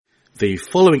The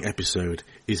following episode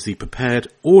is the prepared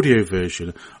audio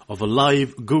version of a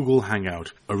live Google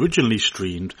Hangout, originally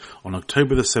streamed on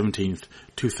October the 17th,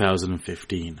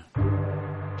 2015.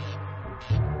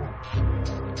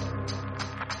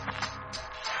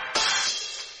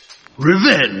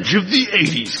 Revenge of the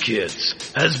 80s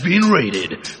Kids has been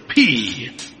rated P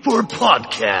for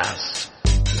podcast.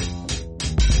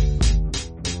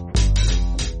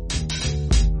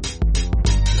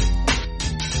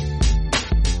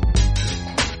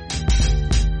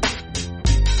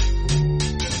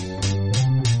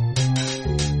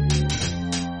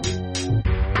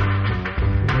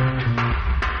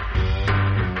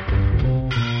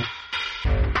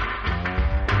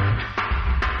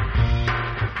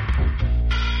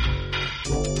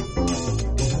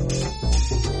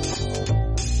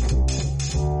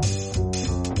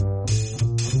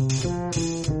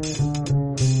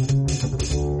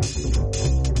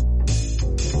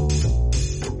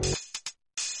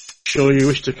 Sure you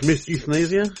wish to commit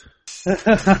euthanasia?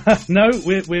 No,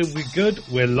 we're good.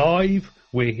 We're live.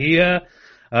 We're here.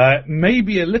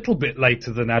 Maybe a little bit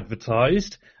later than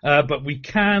advertised, but we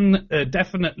can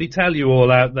definitely tell you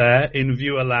all out there in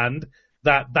viewerland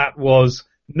that was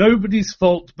nobody's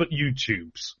fault but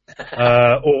YouTube's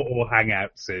or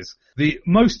Hangouts'. The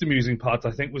most amusing part,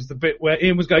 I think, was the bit where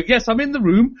Ian was going, "Yes, I'm in the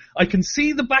room. I can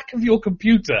see the back of your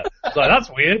computer." Like,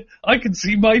 that's weird. I can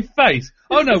see my face.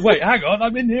 Oh no, wait, hang on.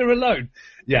 I'm in here alone.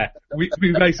 Yeah, we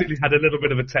basically had a little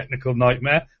bit of a technical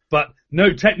nightmare, but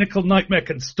no technical nightmare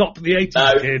can stop the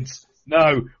 80s kids.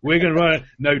 No, we're going to run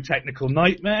no technical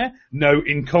nightmare, no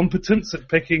incompetence at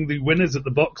picking the winners at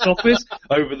the box office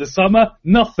over the summer,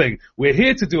 nothing. We're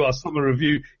here to do our summer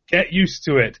review. Get used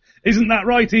to it. Isn't that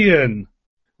right, Ian?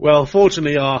 Well,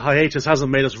 fortunately, our hiatus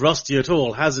hasn't made us rusty at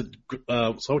all, has it?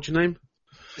 So what's your name?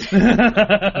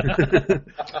 Yeah,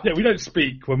 we don't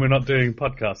speak when we're not doing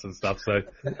podcasts and stuff, so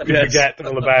we forget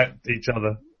all about each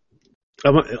other.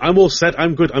 I'm all set.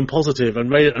 I'm good. I'm positive. I'm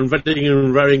ready. I'm ready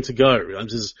and raring to go. I'm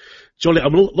just jolly.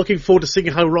 I'm looking forward to seeing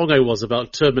how wrong I was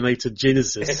about Terminator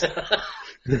Genesis.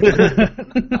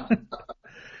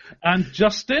 And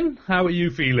Justin, how are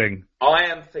you feeling? I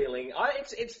am feeling.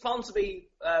 It's fun to be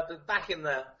back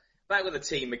with the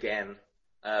team again.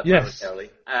 Yes. So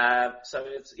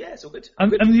it's all good.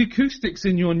 And the acoustics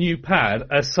in your new pad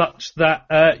are such that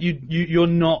you're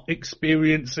not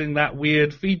experiencing that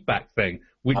weird feedback thing,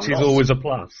 which is always a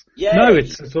plus. Yeah. No,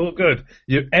 it's all good.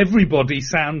 Everybody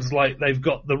sounds like they've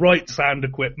got the right sound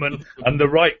equipment and the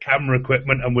right camera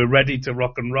equipment, and we're ready to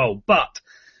rock and roll. But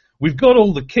we've got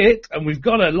all the kit and we've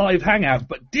got a live hangout.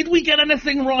 But did we get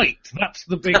anything right? That's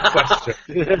the big question.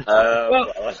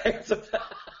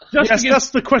 That's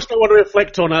the question I want to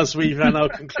reflect on as we've now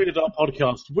concluded our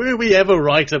podcast. Were we ever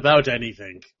right about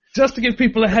anything? Just to give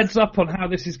people a heads up on how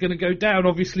this is going to go down,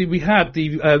 obviously we had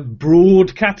the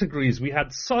broad categories. We had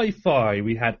sci-fi,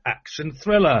 we had action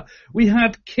thriller, we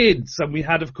had kids, and we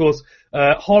had, of course,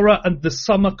 horror and the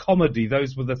summer comedy.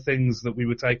 Those were the things that we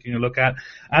were taking a look at.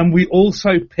 And we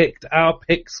also picked our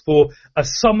picks for a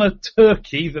summer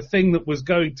turkey, the thing that was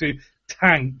going to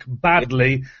tank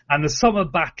badly, and the summer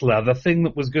battler, the thing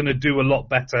that was going to do a lot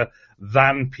better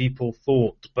than people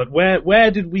thought. But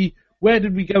where did we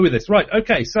go with this? Right,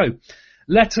 okay, so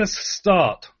let us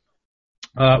start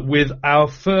with our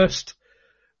first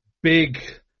big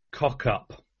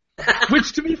cock-up.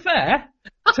 Which, to be fair,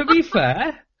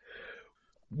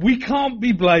 we can't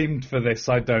be blamed for this,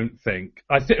 I don't think.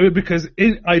 I think because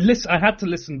I had to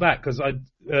listen back because I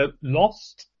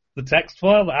lost the text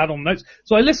file that I had on notes.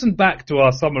 So I listened back to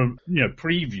our summer,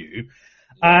 preview,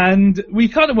 and we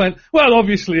kind of went, well,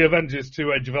 obviously Avengers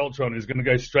 2 Age of Ultron is going to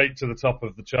go straight to the top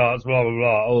of the charts, blah, blah,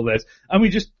 blah, all this. And we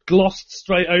just glossed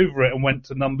straight over it and went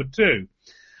to number 2.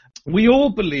 We all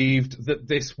believed that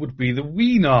this would be the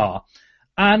winner.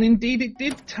 And indeed it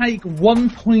did take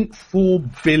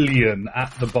 1.4 billion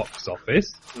at the box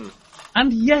office.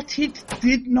 And yet it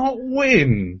did not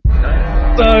win.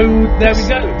 So, there we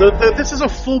go. This is a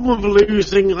form of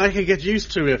losing I could get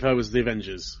used to if I was the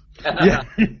Avengers. Yeah,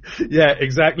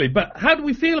 exactly. But how do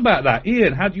we feel about that?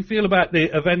 Ian, how do you feel about the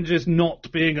Avengers not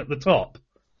being at the top?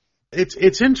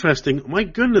 It's interesting. My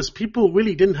goodness, people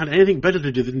really didn't have anything better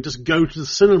to do than just go to the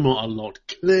cinema a lot,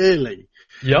 clearly.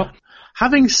 Yep.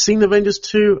 Having seen Avengers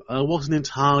 2, I wasn't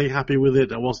entirely happy with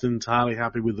it. I wasn't entirely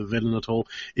happy with the villain at all,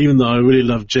 even though I really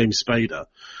loved James Spader.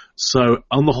 So,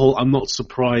 on the whole, I'm not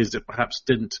surprised it perhaps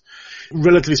didn't,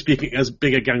 relatively speaking, as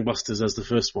big a gangbusters as the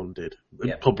first one did.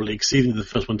 Yeah. Probably exceeding the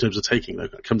first one in terms of taking, though,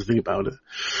 come to think about it.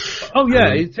 Oh,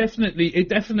 yeah, it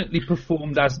definitely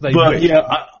performed as they wished. Yeah,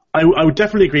 I would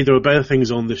definitely agree there were better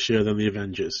things on this year than the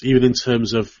Avengers, even in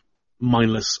terms of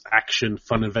mindless action,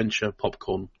 fun adventure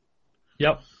popcorn.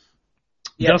 Yep.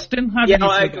 Yeah. Justin, how do you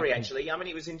I feel agree, about actually. I mean,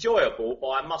 it was enjoyable, but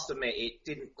I must admit it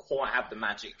didn't quite have the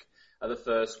magic of the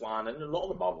first one, and a lot of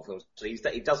the Marvel films,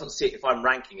 it doesn't sit, if I'm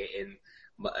ranking it in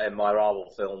my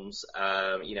Marvel films,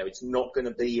 it's not going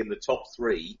to be in the top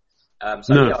 3.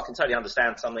 So yeah, I can totally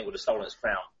understand something would have stolen its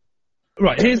crown.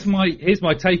 Right, here's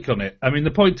my take on it. I mean,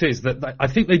 the point is that I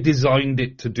think they designed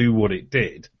it to do what it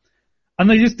did, and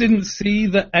they just didn't see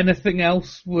that anything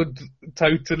else would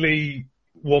totally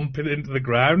whomp it into the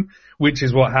ground, which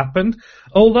is what happened.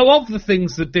 Although of the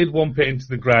things that did whomp it into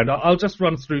the ground, I'll just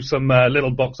run through some little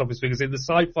box office figures in the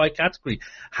sci-fi category.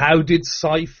 How did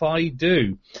sci-fi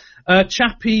do?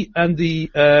 Chappie and the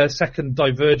second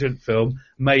Divergent film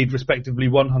made respectively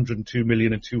 102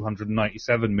 million and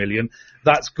 297 million.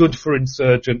 That's good for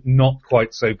Insurgent, not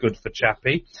quite so good for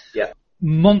Chappie. Yeah.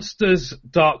 Monsters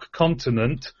Dark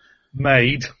Continent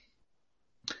made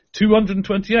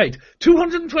 228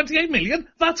 million?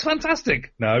 That's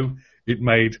fantastic. No, it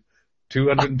made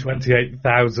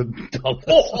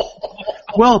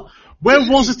 $228,000. Well, where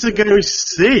was it to go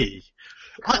see?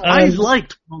 I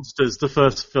liked Monsters, the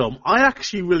first film. I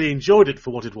actually really enjoyed it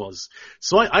for what it was.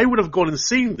 So I would have gone and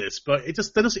seen this, but it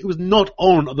was not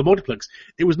on at the multiplex.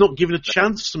 It was not given a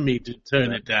chance for me to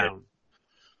turn it down.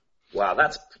 Wow,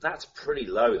 that's pretty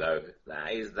low though.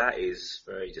 That is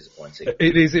very disappointing.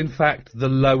 It is in fact the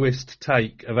lowest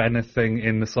take of anything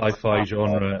in the sci-fi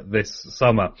genre this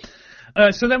summer.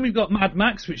 So then we've got Mad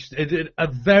Max, which did a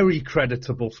very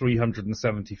creditable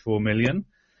 374 million.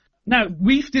 Now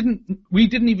we didn't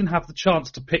even have the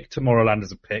chance to pick Tomorrowland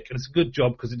as a pick, and it's a good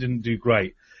job because it didn't do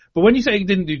great. But when you say it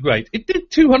didn't do great, it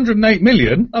did 208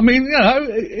 million. I mean,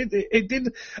 it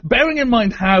did, bearing in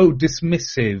mind how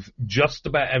dismissive just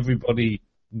about everybody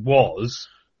was.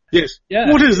 Yes. Yeah.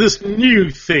 What is this new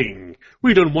thing?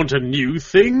 We don't want a new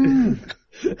thing.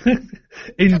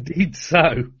 Indeed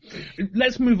so.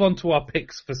 Let's move on to our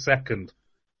picks for second.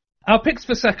 Our picks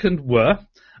for second were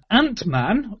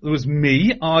Ant-Man. It was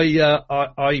me.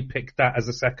 I picked that as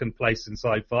a second place in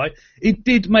sci-fi. It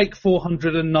did make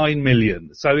 409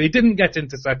 million, so it didn't get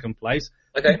into second place,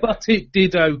 but it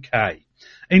did okay.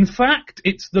 In fact,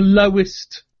 it's the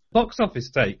lowest box office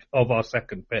take of our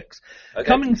second picks. Okay.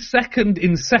 Coming second,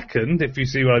 if you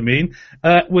see what I mean,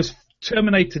 was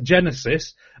Terminator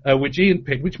Genesis, which Ian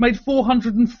picked, which made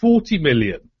 440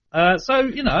 million. So,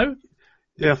 you know.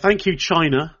 Yeah, thank you,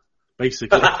 China.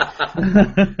 Basically.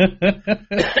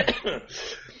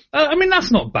 I mean,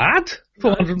 that's not bad.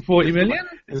 440 million.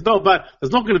 It's not bad.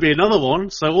 There's not going to be another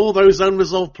one, so all those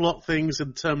unresolved plot things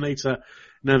in Terminator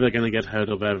never going to get heard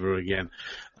of ever again.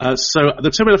 So the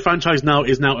Terminator franchise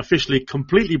is now officially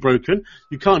completely broken.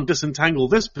 You can't disentangle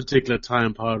this particular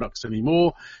time paradox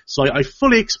anymore. So I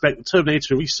fully expect the Terminator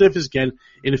to resurface again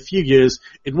in a few years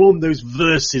in one of those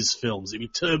versus films. It'd be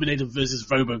Terminator versus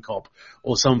RoboCop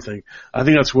or something. I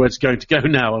think that's where it's going to go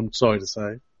now, I'm sorry to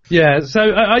say. Yeah,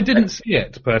 so I didn't see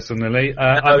it personally.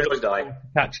 I'm dying.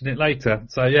 Catching it later.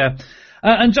 So yeah.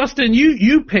 And Justin,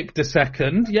 you picked a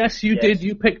second. Yes, you did.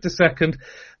 You picked a second.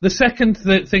 The second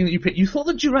thing that you picked, you thought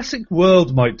the Jurassic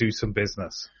World might do some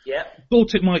business. Yeah.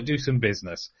 Thought it might do some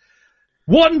business.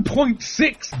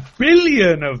 1.6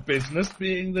 billion of business,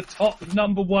 being the top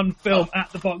number one film at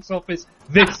the box office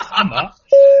this summer.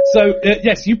 So,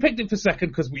 yes, you picked it for second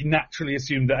because we naturally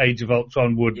assumed that Age of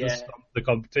Ultron would stomp the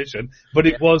competition, but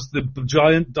it was the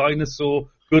giant dinosaur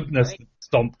goodness that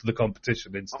stomped the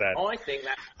competition instead. I think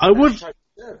that I would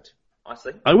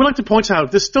I like to point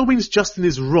out, this still means Justin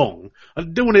is wrong. I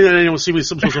don't want anyone to see me as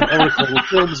some sort of oracle or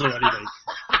films or anything.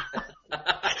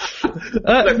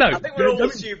 No, I think we're all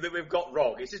assumed that we've got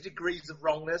wrong. It's just degrees of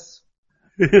wrongness.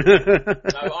 No,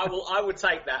 I would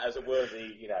take that as a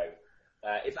worthy,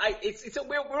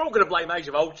 we're all going to blame Age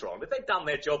of Ultron. If they've done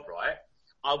their job right,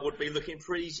 I would be looking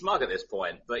pretty smug at this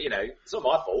point. But, it's not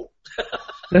my fault.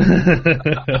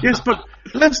 Yes, but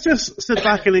let's just sit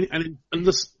back and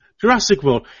this Jurassic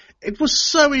World. It was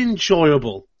so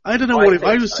enjoyable. I don't know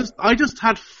I just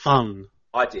had fun.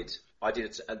 I did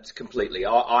completely.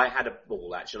 I had a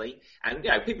ball, actually. And,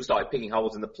 people started picking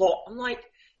holes in the plot. I'm like,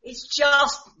 it's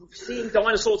just seeing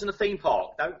dinosaurs in a theme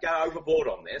park. Don't go overboard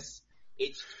on this.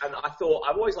 And I thought,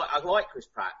 I like Chris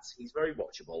Pratt. He's very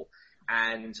watchable.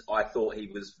 And I thought he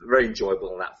was very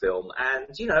enjoyable in that film. And,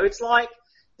 it's like,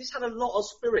 this had a lot of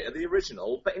spirit of the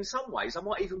original, but in some ways I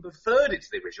might even preferred it to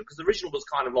the original, because the original was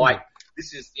kind of like,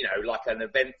 this is, like an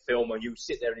event film where you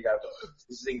sit there and you go, oh,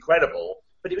 this is incredible.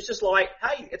 But it was just like,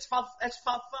 hey, it's fun. Let's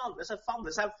have fun. Let's have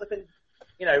flipping,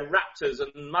 raptors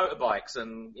and motorbikes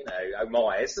and, oh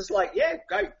my. It's just like, yeah,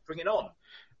 go, bring it on.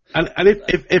 And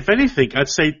if anything, I'd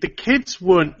say the kids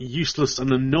weren't useless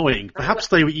and annoying. Perhaps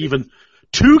they were even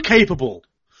too capable.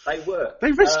 They were.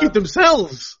 They rescued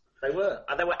themselves. They were.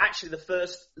 And they were actually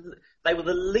they were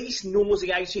the least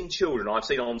nauseating children I've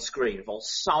seen on screen for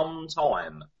some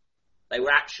time. They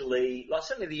were actually, like,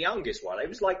 certainly the youngest one. It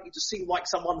was like, it just seemed like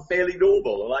someone fairly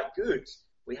normal. Like, good.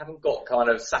 We haven't got kind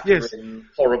of saccharine,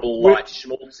 horrible light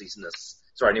schmaltziness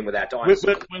thrown in with our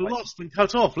dinosaurs. We're lost and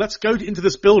cut off. Let's go into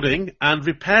this building and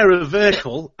repair a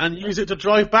vehicle and use it to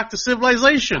drive back to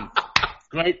civilization.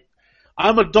 Great.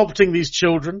 I'm adopting these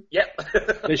children.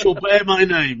 Yep. They shall bear my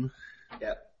name.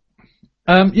 Yep.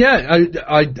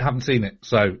 I haven't seen it,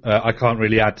 so I can't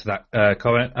really add to that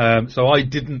comment. So I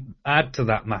didn't add to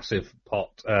that massive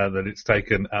pot that it's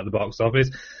taken at the box office.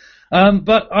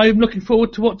 But I'm looking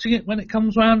forward to watching it when it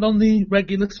comes round on the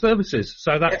regular services.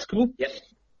 So that's cool.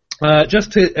 Yep.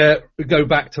 Just to go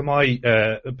back to my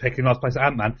picking last place,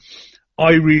 Ant-Man.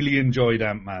 I really enjoyed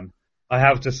Ant-Man. I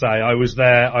have to say, I was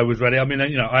there. I was ready. I mean,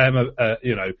 I am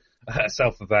a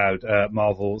self-avowed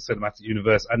Marvel Cinematic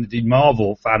Universe and indeed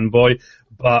Marvel fanboy,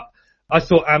 but I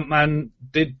thought Ant-Man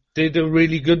did a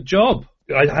really good job.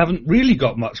 I haven't really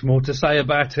got much more to say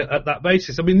about it at that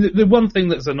basis. I mean, the one thing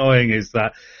that's annoying is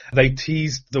that they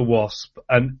teased the Wasp,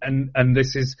 and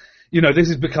this is, this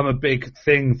has become a big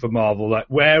thing for Marvel. Like,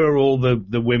 where are all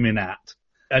the women at?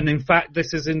 And in fact,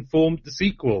 this has informed the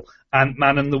sequel.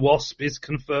 Ant-Man and the Wasp is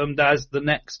confirmed as the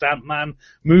next Ant-Man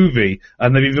movie,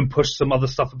 and they've even pushed some other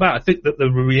stuff about. I think that the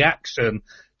reaction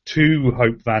to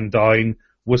Hope Van Dyne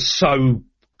was so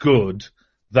good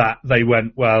that they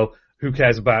went, well, who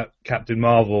cares about Captain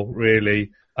Marvel,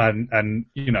 really? And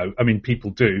I mean,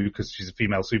 people do, because she's a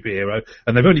female superhero,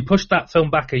 and they've only pushed that film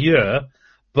back a year,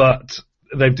 but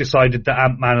they've decided that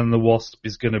Ant-Man and the Wasp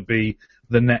is going to be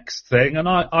the next thing, and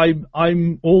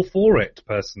I'm all for it,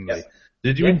 personally. Yes.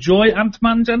 Did you enjoy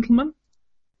Ant-Man, gentlemen?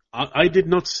 I did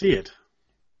not see it.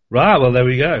 Right, well, there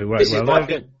we go. Right, this is my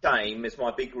big shame. It's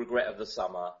my big regret of the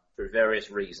summer. For various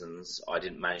reasons, I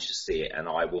didn't manage to see it, and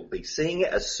I will be seeing it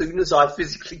as soon as I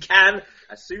physically can,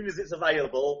 as soon as it's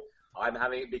available. I'm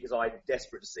having it because I'm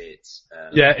desperate to see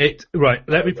it. Right.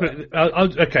 Let me put it.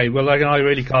 Okay. Well, I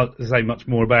really can't say much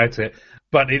more about it,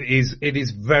 but it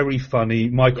is very funny.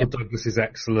 Michael Douglas is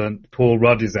excellent. Paul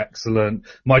Rudd is excellent.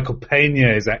 Michael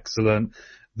Pena is excellent.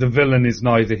 The villain is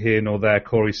neither here nor there.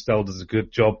 Corey Stoll does a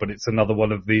good job, but it's another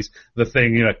one of these. The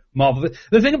thing, Marvel.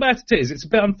 The thing about it is, it's a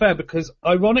bit unfair because,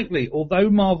 ironically, although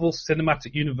Marvel's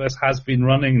Cinematic Universe has been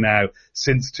running now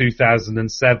since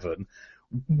 2007.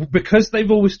 Because they've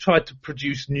always tried to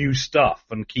produce new stuff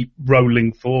and keep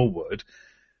rolling forward,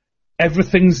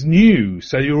 everything's new.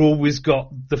 So you've always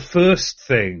got the first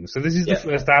thing. So this is the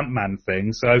first Ant-Man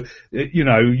thing. So,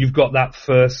 you've got that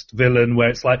first villain where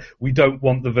it's like, we don't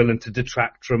want the villain to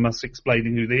detract from us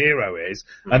explaining who the hero is.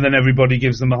 And then everybody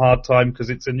gives them a hard time because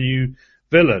it's a new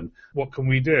villain. What can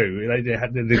we do?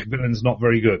 The villain's not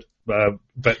very good. But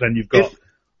then you've got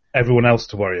everyone else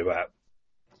to worry about.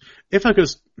 If I could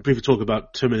briefly talk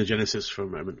about Terminator Genesis for a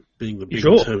moment, being the big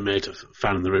Terminator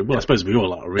fan in the room, well, I suppose we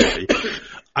all are, really.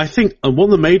 I think one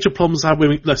of the major problems I have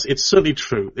with it, it's certainly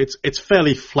true. It's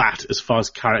fairly flat as far as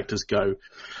characters go,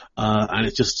 and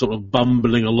it's just sort of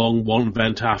bumbling along one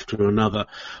event after another.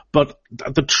 But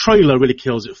the trailer really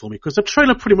kills it for me, because the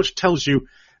trailer pretty much tells you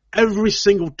every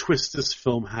single twist this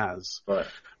film has. Right.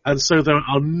 And so there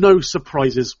are no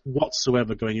surprises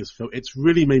whatsoever going into the film. It's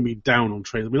really made me down on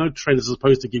trailers. We know trailers are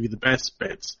supposed to give you the best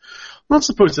bits. I'm not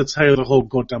supposed to tell you the whole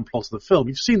goddamn plot of the film.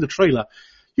 You've seen the trailer.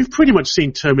 You've pretty much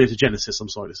seen Terminator Genesis, I'm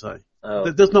sorry to say. Oh.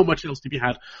 There's not much else to be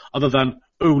had other than,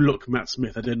 oh, look, Matt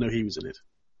Smith. I didn't know he was in it.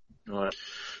 All right.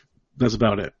 That's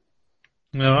about it.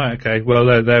 All right, okay.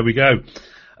 Well, there we go.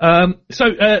 So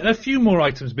a few more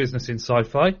items business in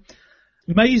sci-fi.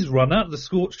 Maze Runner, The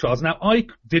Scorched Trials. Now, I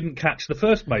didn't catch the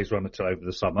first Maze Runner till over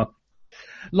the summer.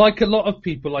 Like a lot of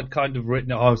people, I'd kind of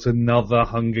written, it's another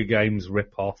Hunger Games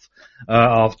rip-off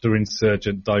after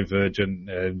Insurgent, Divergent,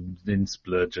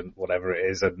 Insplurgent, whatever it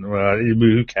is, and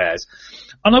who cares?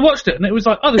 And I watched it, and it was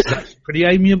like, this is actually pretty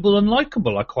amiable and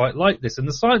likeable. I quite like this. And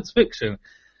the science fiction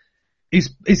is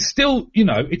still,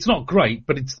 it's not great,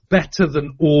 but it's better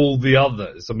than all the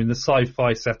others. I mean, the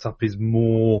sci-fi setup is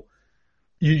more...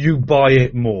 You buy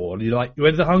it more. You're like,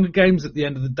 when the Hunger Games, at the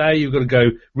end of the day, you've got to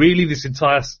go, really, this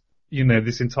entire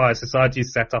society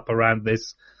is set up around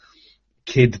this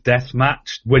kid death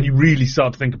match. When you really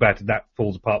start to think about it, that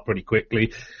falls apart pretty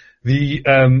quickly. The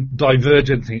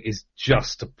Divergent thing is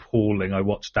just appalling. I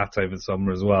watched that over the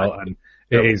summer as well, and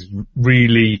it is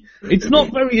really, it's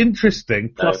not very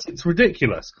interesting, plus it's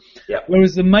ridiculous. Yeah.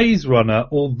 Whereas the Maze Runner,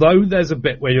 although there's a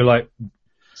bit where you're like,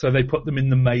 so they put them in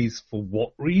the maze for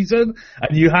what reason?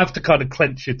 And you have to kind of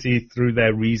clench your teeth through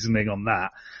their reasoning on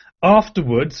that.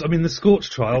 Afterwards, I mean, the Scorch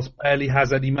Trials barely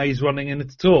has any maze running in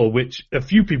it at all, which a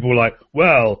few people were like,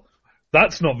 well,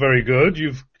 that's not very good.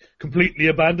 You've completely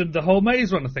abandoned the whole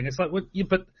maze runner thing. It's like, well, yeah,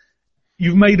 but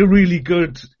you've made a really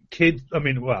good I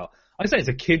say it's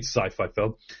a kid's sci-fi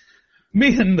film.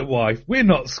 Me and the wife, we're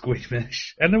not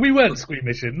squeamish, and we weren't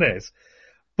squeamish in this,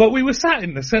 but we were sat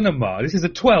in the cinema, this is a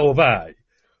 12A,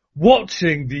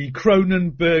 watching the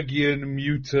Cronenbergian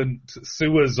mutant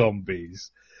sewer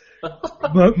zombies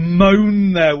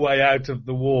moan their way out of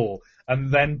the wall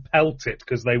and then pelt it,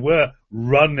 because they were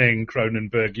running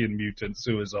Cronenbergian mutant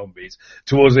sewer zombies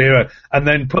towards the hero, and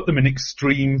then put them in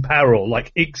extreme peril,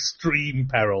 like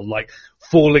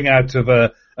falling out of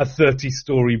a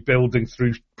 30-story building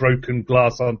through broken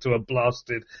glass onto a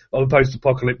blasted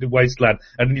post-apocalyptic wasteland,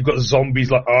 and then you've got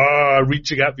zombies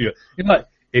reaching out for you. You know, like,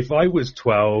 if I was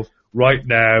 12 right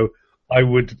now, I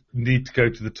would need to go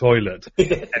to the toilet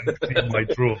and empty my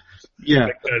drawers. Yeah.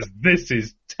 Because this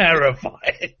is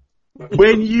terrifying.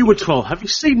 When you were 12, have you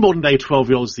seen modern day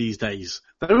 12-year-olds these days?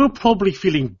 They were probably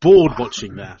feeling bored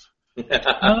watching that.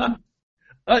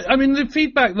 I mean, the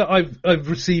feedback that I've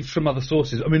received from other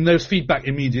sources, I mean, there's feedback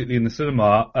immediately in the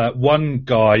cinema. One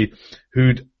guy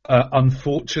who'd,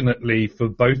 unfortunately for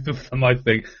both of them, I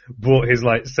think, brought his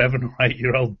 7 or 8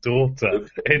 year old daughter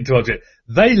into watch it.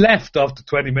 They left after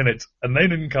 20 minutes and they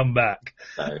didn't come back.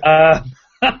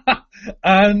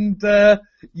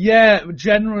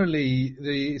 Generally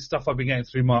the stuff I've been getting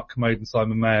through Mark Commode and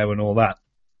Simon Mayo and all that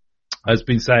has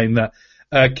been saying that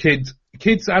kids,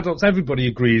 adults, everybody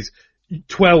agrees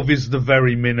 12 is the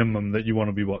very minimum that you want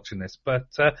to be watching this, but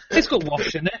it's got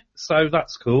Wash in it, so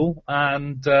that's cool.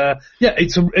 And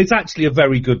it's actually a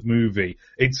very good movie.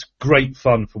 It's great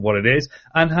fun for what it is,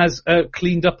 and has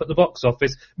cleaned up at the box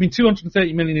office. I mean,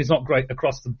 230 million is not great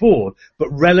across the board, but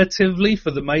relatively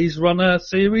for the Maze Runner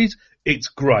series, it's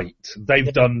great.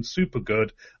 They've done super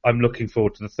good. I'm looking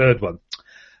forward to the third one.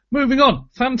 Moving on,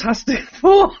 Fantastic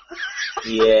Four.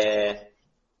 Yeah.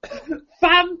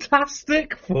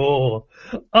 Fantastic Four.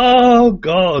 Oh,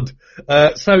 God.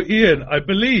 So, Ian, I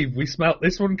believe we smelt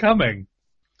this one coming.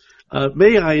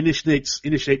 May I initiate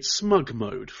smug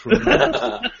mode from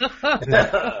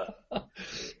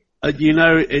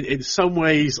in some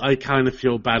ways I kind of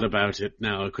feel bad about it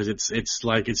now, because it's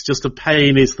just a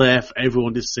pain. It's there for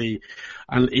everyone to see,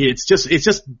 and it's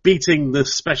just beating the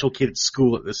special kid at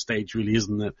school at this stage, really,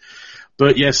 isn't it?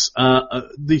 But yes,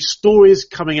 the stories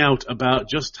coming out about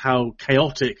just how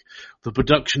chaotic the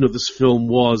production of this film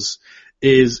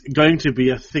is going to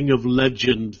be a thing of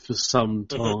legend for some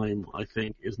time, I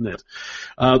think, isn't it?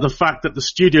 The fact that the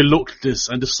studio looked at this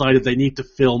and decided they need to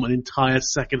film an entire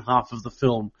second half of the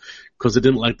film because they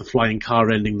didn't like the flying car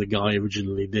ending the guy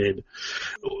originally did.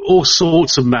 All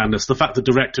sorts of madness. The fact the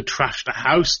director trashed a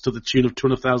house to the tune of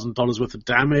 $200,000 worth of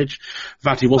damage. The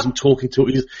fact he wasn't talking to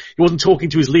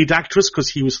his lead actress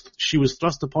because she was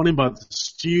thrust upon him by the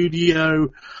studio.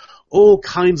 All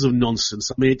kinds of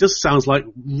nonsense. I mean, it just sounds like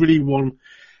really one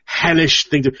hellish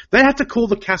thing to... They had to call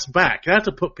the cast back. They had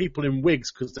to put people in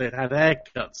wigs because they had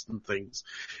haircuts and things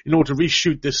in order to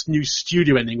reshoot this new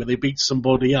studio ending where they beat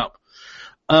somebody up.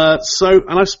 I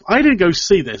didn't go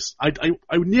see this. I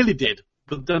nearly did,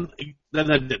 but then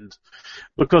I didn't.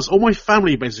 Because all my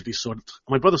family basically saw it.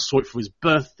 My brother saw it for his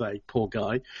birthday, poor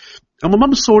guy. And my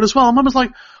mum saw it as well. And Mum was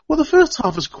like, well, the first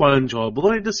half was quite enjoyable.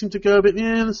 Then it just seemed to go a bit,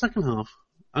 in the second half.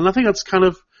 And I think that's kind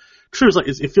of true. It's like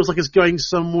it feels like it's going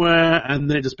somewhere, and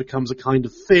then it just becomes a kind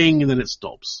of thing, and then it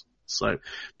stops. So,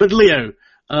 but Leo,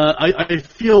 I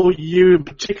feel you in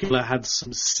particular had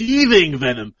some seething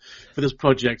venom for this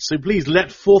project. So please let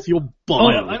forth your bile.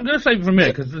 Oh, I'm going to say from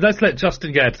here, because let's let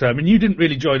Justin get it. I mean, you didn't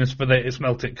really join us for the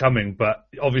Smelt It Coming, but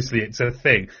obviously it's a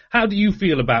thing. How do you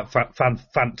feel about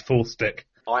Fant Full Stick?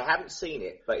 I haven't seen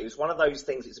it, but it was one of those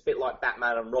things. It's a bit like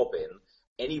Batman and Robin.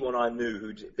 Anyone I knew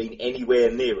who'd been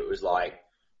anywhere near it was like,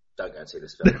 don't go and see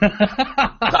this film. So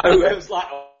it was like,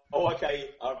 oh, okay,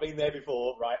 I've been there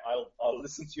before, right, I'll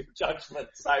listen to your judgment.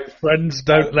 So friends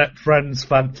don't let friends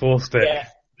force it.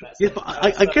 Yeah, but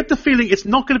I get the feeling it's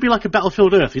not going to be like a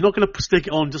Battlefield Earth. You're not going to stick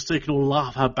it on just so you can all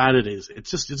laugh how bad it is. It's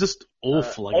just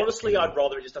awful. Honestly, I'd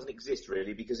rather it just doesn't exist,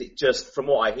 really, because it just, from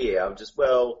what I hear, I'm just,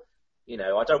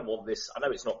 I don't want this. I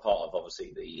know it's not part of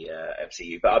obviously the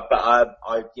MCU, but I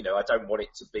don't want it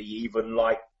to be even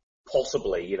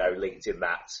possibly linked in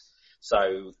that.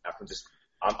 So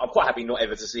I'm quite happy not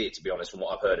ever to see it, to be honest, from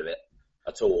what I've heard of it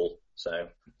at all. So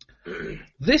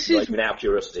this is now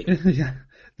curiosity. Yeah,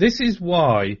 this is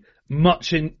why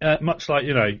much like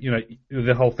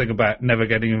the whole thing about never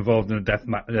getting involved in a death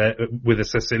with a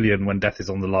Sicilian when death is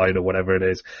on the line or whatever it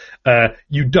is.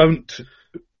 You don't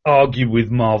argue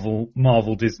with Marvel,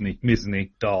 Disney,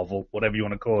 Darvel, whatever you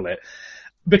want to call it,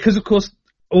 because of course,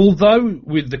 although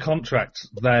with the contracts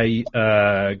they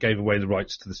gave away the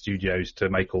rights to the studios to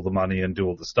make all the money and do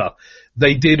all the stuff,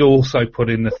 they did also put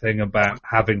in the thing about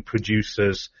having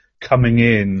producers coming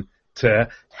in to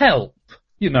help,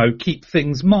 keep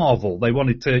things Marvel. They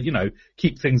wanted to,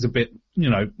 keep things a bit,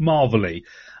 Marvel-y.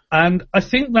 And I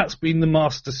think that's been the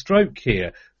master stroke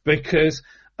here, because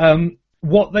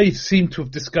what they seem to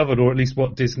have discovered, or at least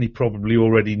what Disney probably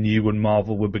already knew and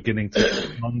Marvel were beginning to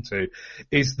come onto,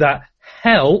 is that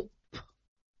help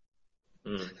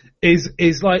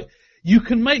is like, you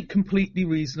can make completely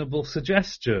reasonable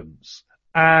suggestions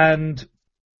and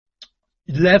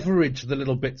leverage the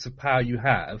little bits of power you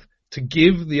have to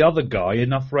give the other guy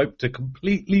enough rope to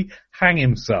completely hang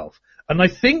himself. And I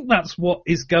think that's what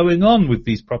is going on with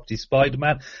these properties.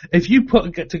 Spider-Man, if you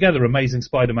get together Amazing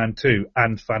Spider-Man 2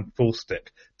 and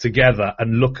Fantastic together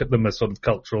and look at them as sort of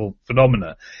cultural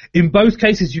phenomena, in both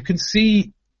cases you can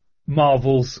see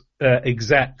Marvel's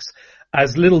execs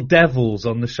as little devils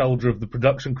on the shoulder of the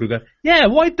production crew going, yeah,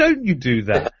 why don't you do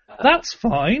that? That's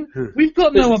fine. We've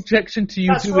got no objection to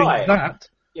you doing that.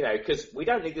 Because we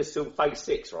don't need this till phase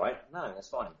 6, right? No, that's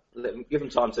fine. Give them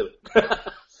time to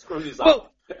screw this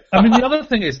up. I mean, the other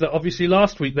thing is that obviously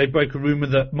last week they broke a rumour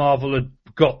that Marvel had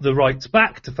got the rights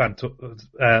back to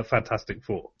Fantastic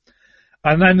Four.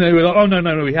 And then they were like, oh,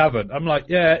 no, we haven't. I'm like,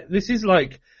 yeah, this is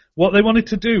like, what they wanted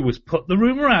to do was put the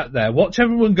rumour out there, watch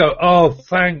everyone go, oh,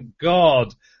 thank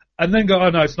God, and then go, oh,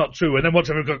 no, it's not true, and then watch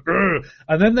everyone go, grr,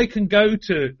 and then they can go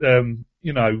to,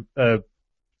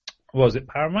 was it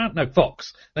Paramount? No,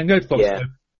 Fox. Then go to Fox and go,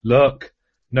 look,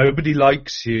 nobody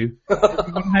likes you.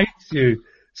 Everyone hates you.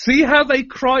 See how they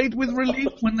cried with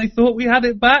relief when they thought we had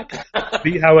it back?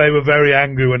 See how they were very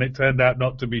angry when it turned out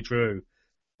not to be true.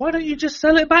 Why don't you just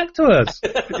sell it back to us?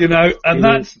 And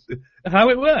that's how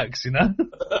it works,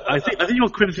 I think you're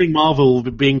criticizing Marvel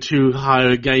being too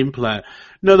high a game player.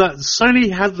 No, that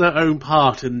Sony had their own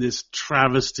part in this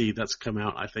travesty that's come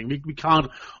out, I think. We can't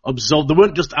absolve. They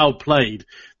weren't just outplayed.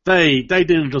 They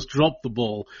didn't just drop the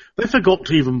ball. They forgot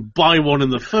to even buy one in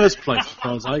the first place, as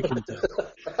far as I can tell.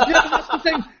 Yeah, that's the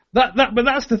thing. But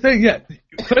that's the thing, yeah.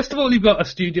 First of all, you've got a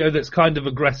studio that's kind of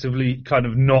aggressively kind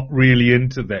of not really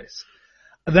into this.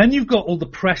 And then you've got all the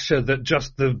pressure that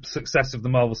just the success of the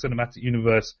Marvel Cinematic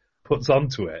Universe puts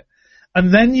onto it.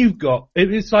 And then you've got,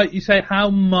 it's like you say, how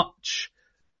much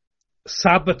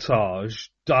sabotage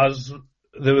does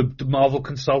the Marvel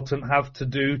consultant have to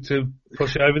do to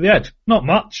push it over the edge? Not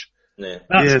much. Yeah.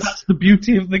 That's the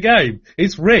beauty of the game.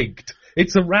 It's rigged.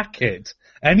 It's a racket.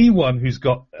 Anyone who's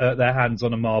got their hands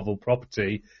on a Marvel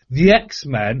property, the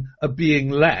X-Men are being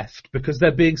left because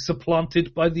they're being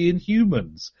supplanted by the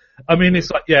Inhumans. I mean, it's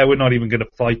like, yeah, we're not even going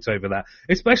to fight over that.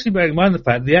 Especially bearing in mind the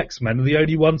fact the X-Men are the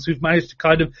only ones who've managed to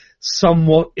kind of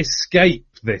somewhat escape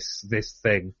this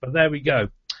thing. But there we go.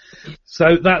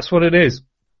 So that's what it is.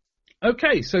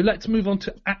 Okay, so let's move on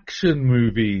to action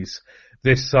movies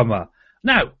this summer.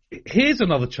 Now, here's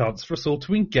another chance for us all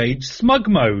to engage smug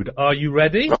mode. Are you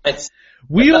ready? Right.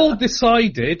 We all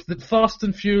decided that Fast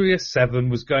and Furious 7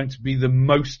 was going to be the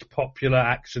most popular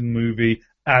action movie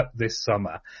out this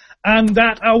summer. And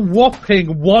at a whopping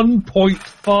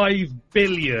 1.5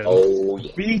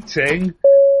 billion, beating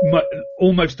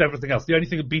almost everything else. The only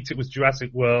thing that beat it was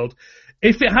Jurassic World.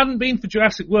 If it hadn't been for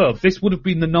Jurassic World, this would have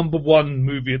been the number one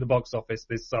movie at the box office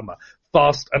this summer.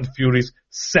 Fast and Furious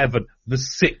 7, the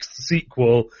 6th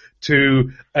sequel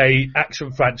to a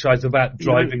action franchise about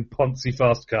driving poncy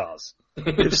fast cars.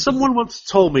 If someone once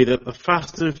told me that the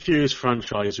Fast and Furious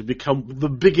franchise would become the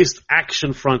biggest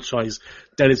action franchise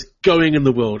that is going in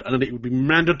the world, and that it would be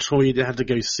mandatory they had to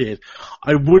go see it,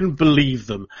 I wouldn't believe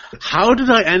them. How did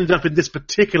I end up in this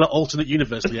particular alternate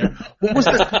universe here? What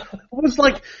was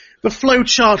like the flow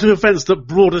chart of events that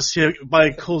brought us here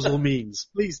by causal means?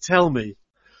 Please tell me.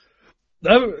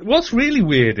 What's really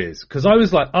weird is, because I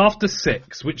was like, after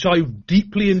 6, which I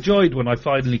deeply enjoyed when I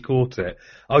finally caught it,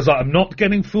 I was like, I'm not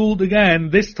getting fooled again.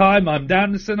 This time I'm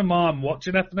down the cinema, I'm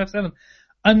watching FNF7.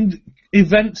 And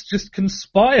events just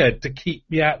conspired to keep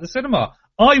me out of the cinema.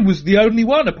 I was the only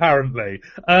one, apparently,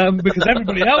 because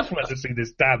everybody else went to see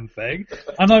this damn thing.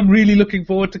 And I'm really looking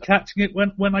forward to catching it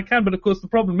when I can. But of course, the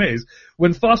problem is,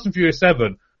 when Fast and Furious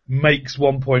 7 makes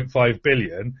 1.5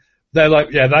 billion, they're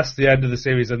like, yeah, that's the end of the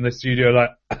series, and the studio like,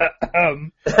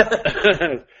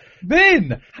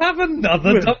 Vin, have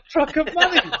another dump truck of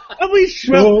money. Are we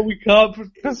sure we can't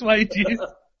persuade you?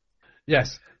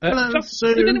 Yes. Hello,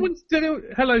 Sue.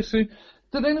 Hello, Sue.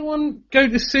 Did anyone go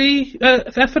to see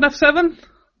FNF7?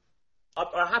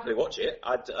 I happily watch it.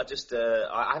 I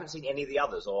haven't seen any of the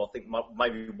others, or I think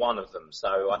maybe one of them.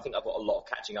 So I think I've got a lot of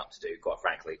catching up to do, quite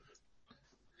frankly.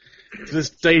 To this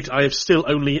date, I have still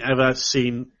only ever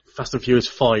seen Fast and Furious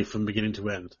 5 from beginning to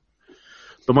end.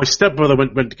 But my stepbrother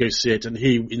went to go see it, and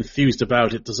he enthused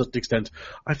about it to such an extent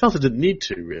I felt I didn't need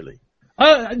to, really.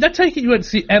 I take it you went to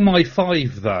see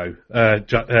MI5, though,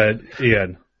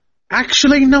 Ian.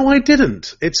 Actually, no, I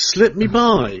didn't. It slipped me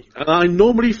by, and I'm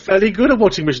normally fairly good at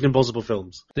watching Mission Impossible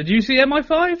films. Did you see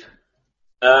MI5?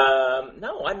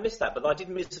 No, I missed that, but I did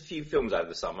miss a few films over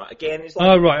the summer. Again, it's like...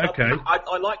 Oh, right, okay.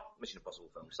 I like Mission Impossible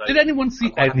films. So did anyone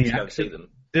see any action?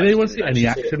 Did anyone see any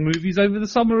action movies over the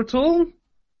summer at all?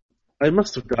 I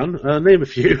must have done. Name a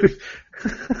few.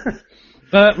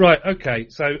 Right, okay,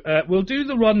 so we'll do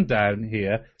the rundown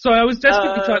here. So I was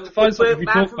desperately trying to find something to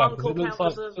talk about.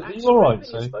 Are you alright,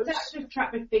 Sue? That's just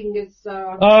trapped my fingers,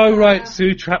 so... Oh, right,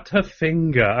 Sue trapped her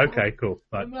finger. Okay, cool.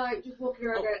 Right. I'm like, just walking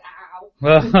around going,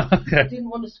 ow. Okay. I didn't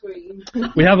want to scream.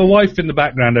 We have a wife in the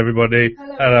background, everybody.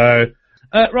 Hello.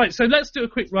 Right, so let's do a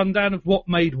quick rundown of what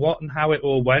made what and how it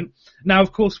all went. Now,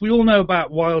 of course, we all know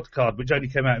about Wildcard, which only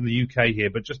came out in the UK here,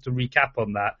 but just to recap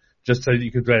on that, just so that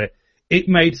you could read it, it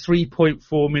made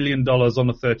 $3.4 million on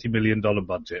a $30 million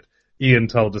budget. Ian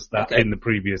told us that in the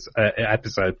previous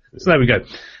episode. So there we go.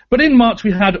 But in March,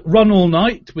 we had Run All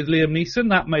Night with Liam Neeson.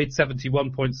 That made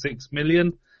 $71.6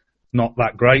 million. Not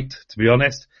that great, to be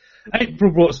honest.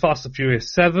 April brought us Fast and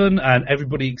Furious 7, and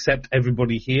everybody except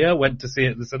everybody here went to see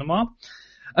it at the cinema.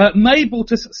 May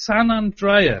brought us San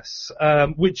Andreas,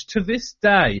 which to this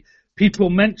day, people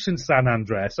mention San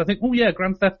Andreas. I think, oh yeah,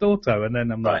 Grand Theft Auto, and then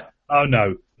I'm like, oh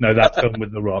no, that's film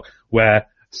with The Rock, where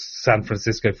San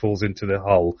Francisco falls into the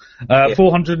hole.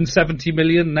 470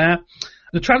 million now.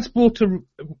 The Transporter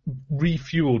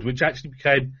Refueled, which actually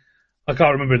became, I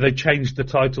can't remember, they changed the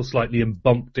title slightly and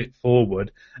bumped it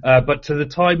forward. But to the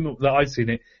time that I'd seen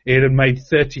it, it had made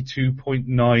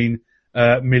 $32.9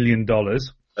 million.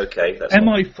 Okay, that's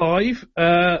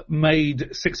MI5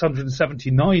 made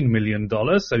 $679 million,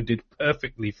 so did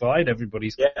perfectly fine.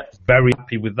 Everybody's very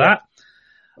happy with that.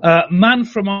 Man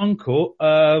from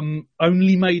U.N.C.L.E.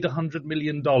 only made $100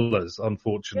 million,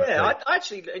 unfortunately. Yeah, I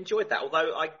actually enjoyed that,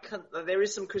 although there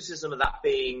is some criticism of that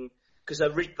being because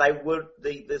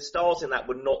the stars in that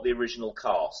were not the original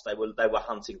cast. They were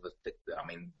hunting for,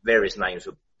 various names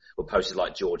were posted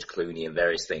like George Clooney and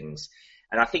various things.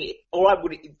 And I think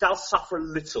it does suffer a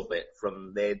little bit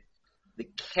from the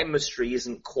chemistry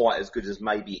isn't quite as good as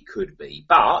maybe it could be.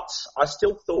 But I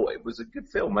still thought it was a good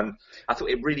film, and I thought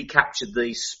it really captured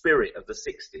the spirit of the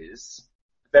 60s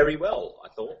very well, I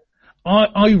thought.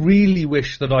 I really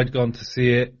wish that I'd gone to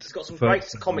see it. It's got some great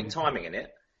comic timing in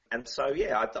it. And so,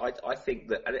 yeah, I think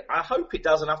that, and I hope it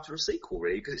does enough for a sequel,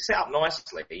 really, because it's set up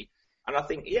nicely. And I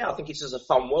think it's just a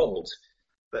fun world.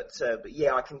 But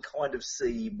yeah, I can kind of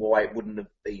see why it wouldn't have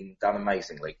been done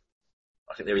amazingly.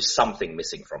 I think there is something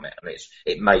missing from it.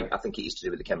 I think it is to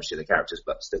do with the chemistry of the characters,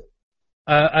 but still.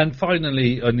 And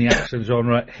finally, on the action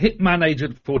genre, Hitman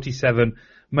Agent 47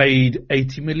 made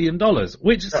 $80 million,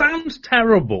 which sounds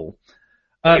terrible.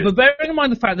 But bearing in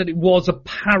mind the fact that it was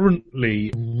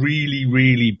apparently really,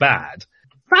 really bad,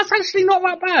 that's actually not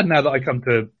that bad now that I come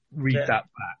to read that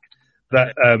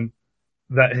back.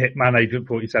 That Hitman Agent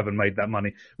 47 made that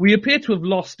money. We appear to have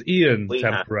lost Ian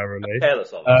temporarily,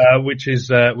 which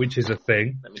is a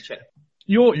thing. Let me check.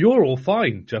 You're all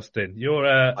fine, Justin.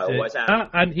 I always am.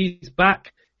 And he's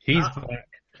back. He's back.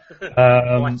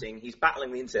 Fighting. He's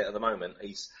battling the internet at the moment.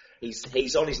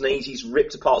 He's on his knees. He's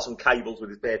ripped apart some cables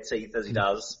with his bare teeth as he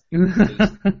does. He's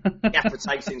gaffer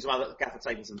taping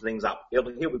some things up. He'll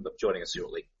be joining us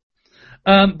shortly.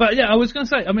 But yeah, I was going to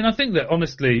say, I think that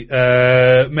honestly,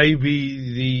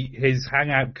 maybe his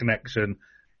Hangout connection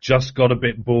just got a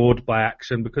bit bored by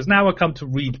action, because now I come to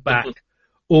read back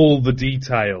all the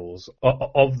details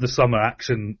of the summer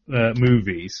action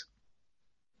movies.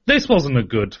 This wasn't a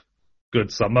good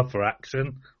summer for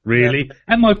action, really.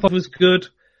 MI5 was good.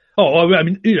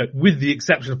 With the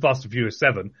exception of Fast and Furious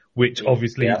 7, which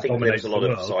obviously I think there's a lot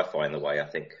of sci-fi in the way, I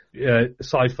think.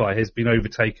 Sci-fi has been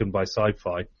overtaken by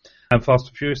sci-fi. And Fast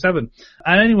and Furious 7.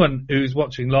 And anyone who's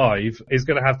watching live is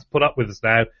going to have to put up with us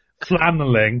now,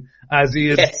 flanneling as he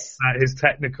is at his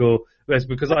technical best,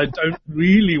 because I don't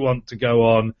really want to go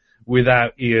on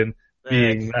without Ian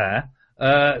being there.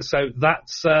 So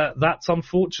that's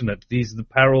unfortunate. These are the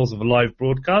perils of a live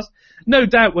broadcast. No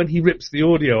doubt when he rips the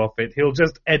audio off it, he'll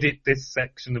just edit this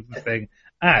section of the thing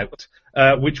out,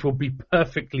 which will be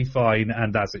perfectly fine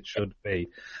and as it should be.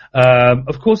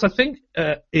 Of course, I think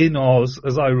in Oz,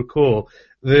 as I recall,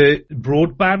 the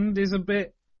broadband is a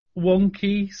bit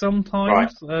wonky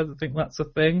sometimes. Right. I think that's a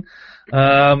thing.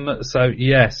 So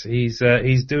yes, he's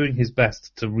doing his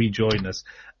best to rejoin us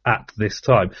at this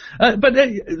time. But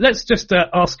let's just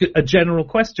ask a general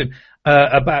question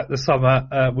about the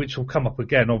summer, which will come up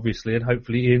again, obviously, and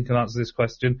hopefully Ian can answer this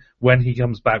question when he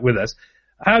comes back with us.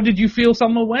 How did you feel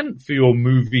summer went for your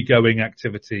movie-going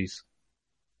activities?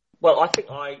 Well, I think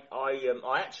I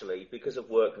actually, because of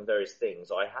work and various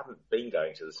things, I haven't been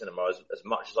going to the cinema as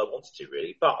much as I wanted to,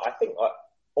 really. But I think,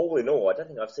 all in all, I don't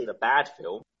think I've seen a bad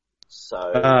film. So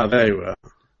there you were.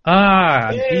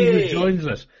 He rejoins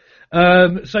us.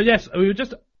 So yes, we were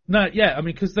just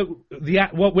because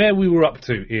where we were up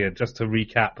to, Ian, just to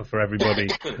recap for everybody,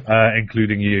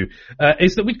 including you,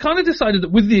 is that we kind of decided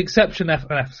that, with the exception of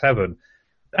F7.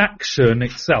 Action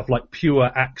itself, like pure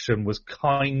action, was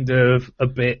kind of a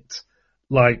bit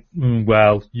like,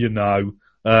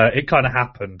 it kind of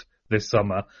happened this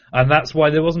summer, and that's why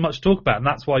there wasn't much to talk about, and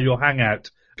that's why your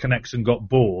Hangout connection got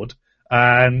bored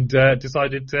and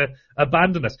decided to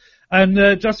abandon us.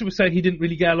 And Justin was saying he didn't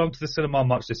really get along to the cinema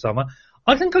much this summer.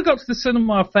 I think I got to the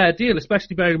cinema a fair deal,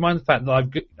 especially bearing in mind the fact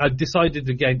that I've decided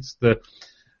against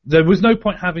there was no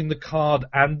point having the card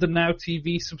and the Now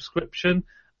TV subscription.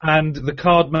 And the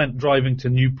card meant driving to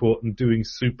Newport and doing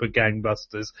super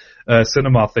gangbusters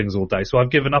cinema things all day, so I've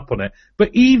given up on it.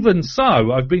 But even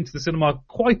so, I've been to the cinema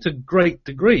quite a great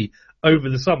degree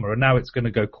over the summer, and now it's going to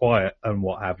go quiet and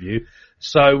what have you.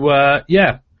 So,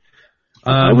 yeah.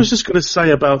 I was just going to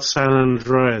say about San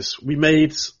Andreas, we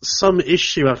made some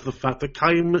issue out of the fact that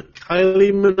Kylie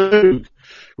Minogue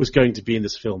was going to be in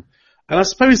this film. And I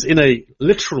suppose in a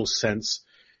literal sense,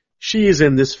 she is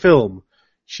in this film.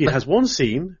 She has one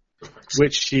scene,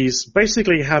 which she's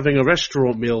basically having a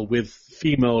restaurant meal with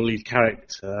female lead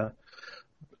character,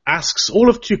 asks all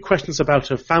of 2 questions about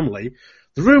her family,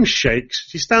 the room shakes,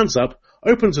 she stands up,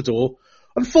 opens the door,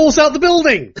 and falls out the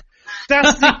building. That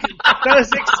is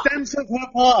the extent of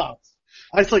her part.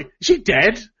 I was like, is she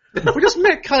dead? We just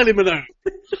met Kylie Minogue.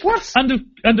 What?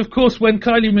 And of course, when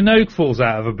Kylie Minogue falls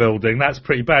out of a building, that's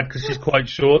pretty bad because she's quite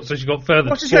short, so she's got further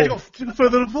to fall. She's got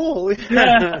further to fall.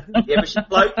 Yeah. Yeah, but she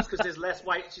floats because there's less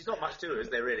weight. She's not much to her, is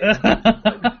there really?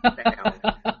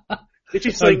 Did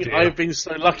you think I've been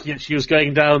so lucky that she was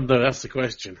going down, though? That's the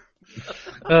question.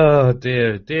 Oh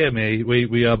dear me,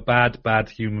 we are bad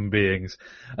human beings.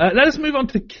 Let us move on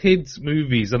to kids'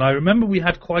 movies, and I remember we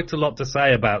had quite a lot to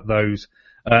say about those.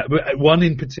 One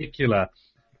in particular,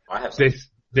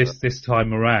 this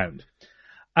time around,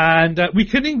 and we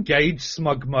can engage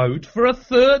smug mode for a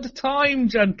third time,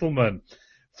 gentlemen.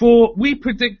 For we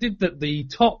predicted that the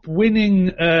top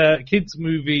winning kids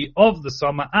movie of the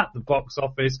summer at the box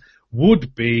office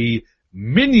would be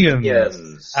Minions,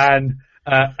 yes. And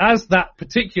as that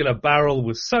particular barrel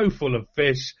was so full of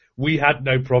fish, we had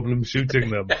no problem shooting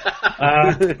them.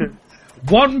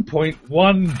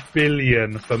 1.1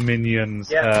 billion for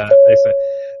Minions. Yeah.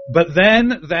 But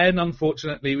then,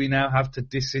 unfortunately, we now have to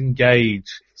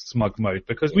disengage smug mode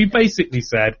because we basically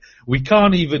said we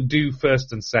can't even do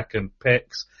first and second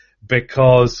picks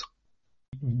because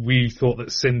we thought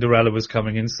that Cinderella was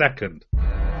coming in second.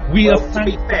 To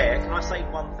be fair, can I say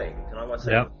one thing?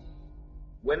 Yeah.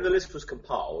 When the list was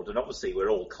compiled, and obviously we're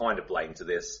all kind of blamed to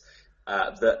this,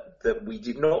 that we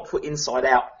did not put Inside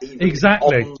Out even on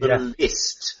the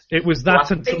list. It was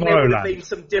that and Tomorrowland. I think there would have been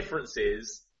some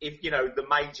differences if, the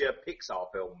major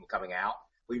Pixar film were coming out.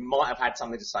 We might have had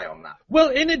something to say on that. Well,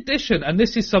 in addition, and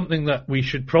this is something that we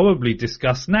should probably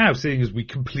discuss now, seeing as we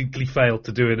completely failed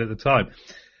to do it at the time.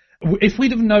 If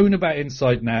we'd have known about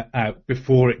Inside Out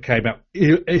before it came out,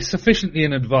 sufficiently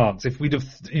in advance, if we'd have,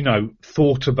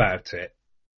 thought about it,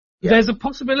 there's a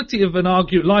possibility of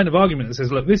line of argument that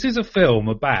says, look, this is a film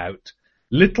about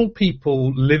little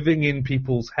people living in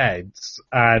people's heads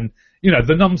and,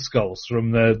 the numbskulls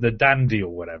from the dandy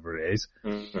or whatever it is.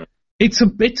 Mm-hmm. It's a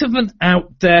bit of an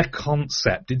out there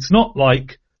concept. It's not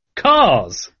like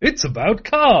Cars. It's about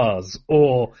cars.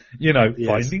 Or,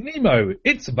 Finding Nemo.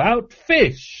 It's about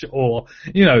fish. Or,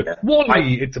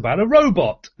 Wall-E. It's about a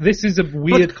robot. This is a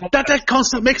weird concept. That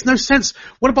concept makes no sense.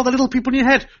 What about the little people in your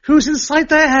head? Who's inside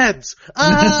their heads?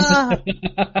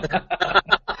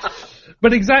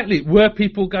 But exactly, were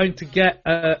people going to get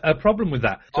a problem with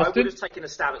that? I would have taken a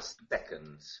stab at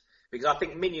seconds. Because I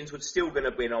think Minions would still going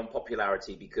to win on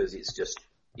popularity because it's just,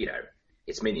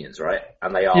 it's Minions, right?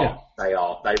 And they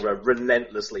were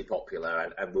relentlessly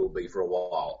popular and will be for a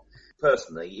while.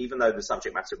 Personally, even though the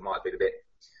subject matter might have been a bit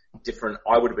different,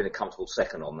 I would have been a comfortable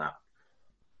second on that.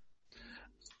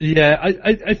 Yeah,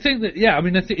 I think that, I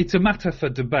mean, I think it's a matter for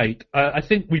debate. I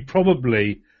think we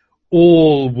probably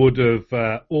all would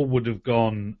have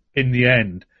gone in the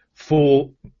end for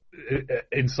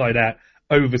Inside Out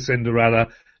over Cinderella,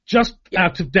 just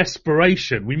out of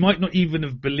desperation. We might not even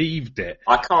have believed it.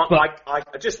 I can't,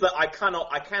 I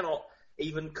cannot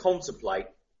even contemplate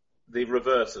the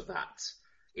reverse of that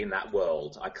in that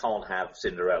world. I can't have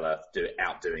Cinderella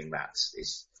outdoing that.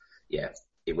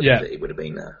 It would have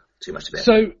been too much to bear.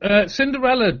 So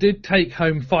Cinderella did take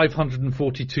home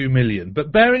 542 million,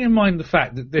 but bearing in mind the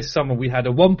fact that this summer we had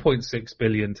a 1.6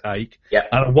 billion take,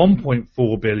 and a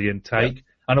 1.4 billion take,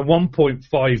 and a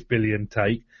 1.5 billion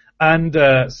take, and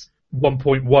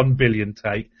 1.1 billion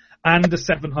take, and a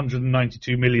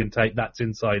 792 million take. That's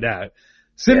Inside Out.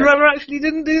 Cinderella actually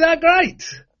didn't do that great.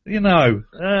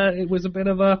 It was a bit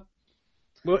of a.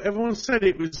 Well, everyone said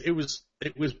it was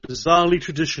bizarrely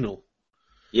traditional.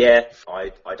 Yeah,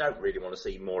 I don't really want to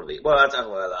see more of it. Well, I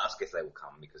guess they will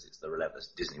come because it's the relentless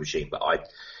Disney machine. But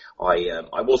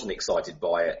I wasn't excited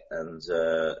by it, and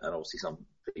obviously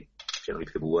generally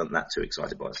people weren't that too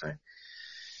excited by it. So.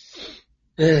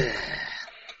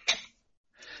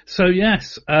 So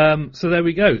yes, so there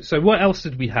we go. So what else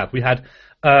did we have? We had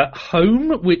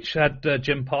Home, which had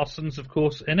Jim Parsons, of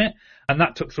course, in it, and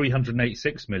that took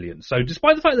 386 million. So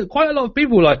despite the fact that quite a lot of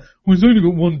people were like, well, it's only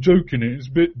got one joke in it, it's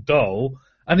a bit dull.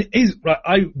 And it is, right,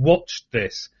 I watched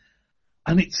this,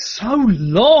 and it's so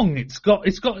long. It's got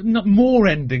more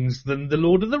endings than The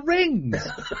Lord of the Rings.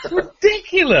 It's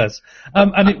ridiculous.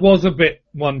 And it was a bit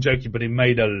one jokey, but it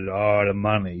made a lot of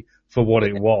money for what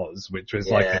it was, which was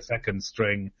like a second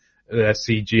string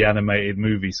CG animated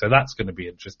movie. So that's going to be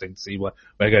interesting to see where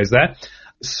it goes there.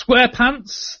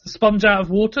 SquarePants, Sponge Out of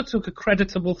Water, took a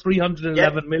creditable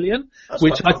 311 million,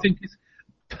 which I think is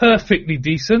perfectly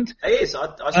decent. It is. I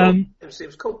saw it. It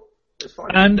was cool. It was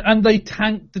fine. And they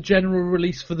tanked the general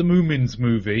release for the Moomins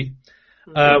movie,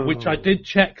 which I did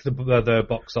check the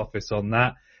box office on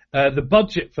that. The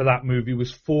budget for that movie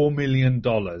was $4 million,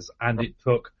 and it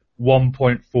took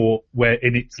 1.4 where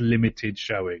in its limited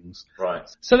showings. Right.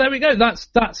 So there we go. That's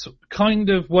kind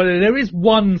of, well, there is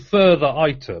one further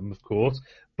item, of course,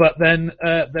 but then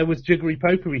there was jiggery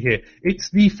pokery here.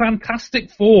 It's the Fantastic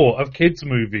Four of kids'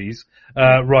 movies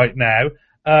right now.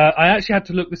 I actually had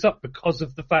to look this up because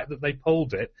of the fact that they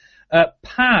polled it.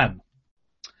 Pan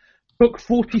took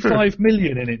 45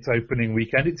 million in its opening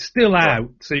weekend. It's still out,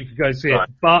 so you could go see it.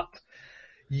 But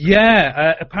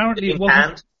apparently it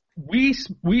wasn't. We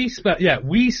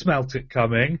smelt it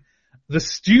coming. The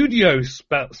studio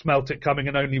smelt it coming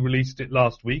and only released it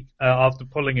last week after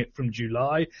pulling it from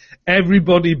July.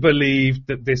 Everybody believed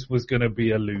that this was going to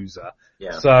be a loser.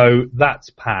 Yeah. So that's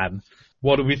Pan.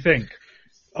 What do we think?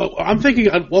 Oh, I'm thinking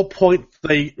at what point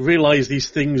they realise these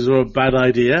things are a bad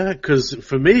idea, because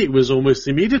for me it was almost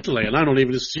immediately, and I'm not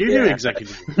even a studio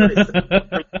executive.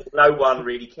 No one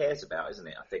really cares about, isn't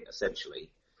it? I think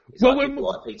essentially. It's like people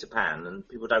like Peter Pan, and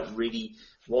people don't really.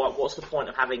 What's the point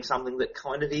of having something that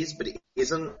kind of is, but it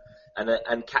isn't?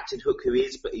 And Captain Hook, who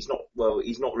is, but he's not. Well,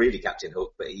 he's not really Captain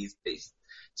Hook, but he's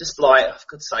just like, for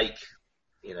God's sake,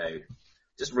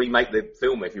 just remake the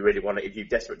film if you really want it. If you're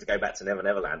desperate to go back to Never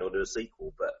Neverland or do a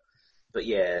sequel, but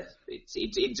yeah,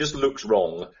 it just looks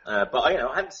wrong. But I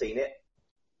haven't seen it,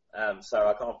 so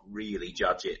I can't really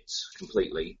judge it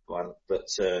completely. But.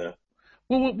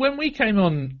 Well, when we came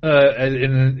on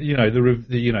in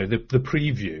the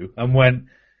preview and went,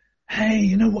 hey,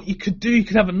 you know what you could do? You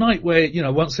could have a night where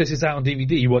once this is out on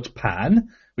DVD, you watch Pan,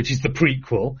 which is the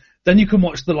prequel. Then you can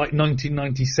watch the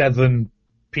 1997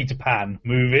 Peter Pan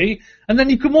movie, and then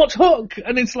you can watch Hook,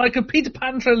 and it's like a Peter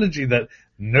Pan trilogy that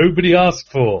nobody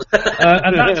asked for.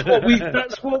 And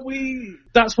that's what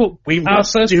we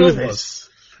must do this.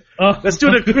 Let's do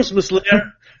it at Christmas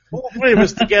later. All three of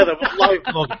us together with live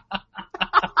vlog.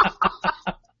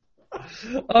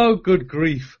 Oh, good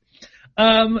grief.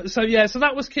 So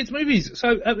that was kids' movies.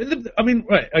 So,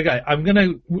 right, okay, I'm going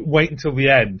to wait until the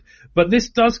end. But this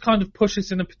does kind of push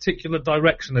us in a particular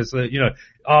direction as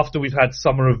after we've had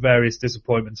Summer of Various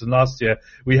Disappointments, and last year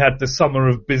we had the Summer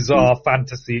of Bizarre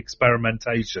Fantasy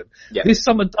Experimentation. Yeah. This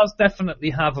summer does definitely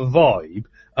have a vibe,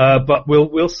 but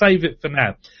we'll save it for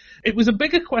now. It was a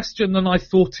bigger question than I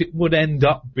thought it would end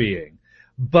up being.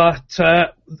 But,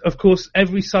 of course,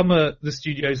 every summer the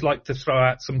studios like to throw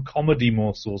out some comedy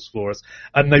morsels for us,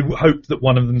 and they hope that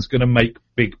one of them's going to make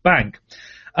big bank.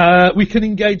 We can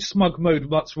engage smug mode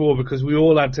much more because we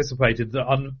all anticipated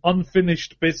that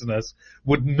Unfinished Business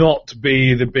would not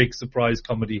be the big surprise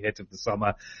comedy hit of the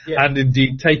summer. Yeah. And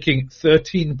indeed, taking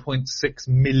 13.6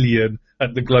 million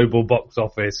at the global box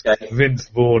office, Vince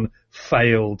Vaughn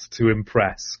failed to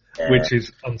impress, which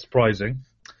is unsurprising.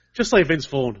 Just say Vince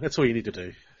Vaughn. That's all you need to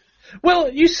do.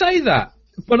 Well, you say that.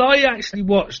 But I actually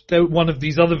watched one of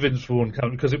these other Vince Vaughn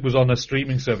because it was on a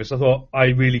streaming service. I thought I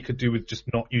really could do with just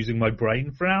not using my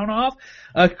brain for an hour and a half.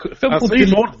 A film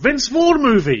called Vince Vaughn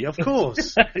movie, of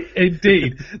course.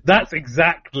 Indeed, that's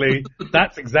exactly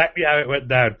how it went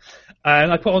down.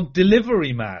 And I put on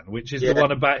Delivery Man, which is the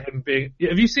one about him being.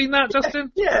 Have you seen that,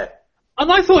 Justin? Yeah. And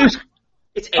I thought it was.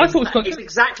 It's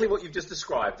exactly what you've just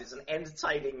described. It's an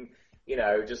entertaining.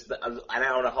 Just an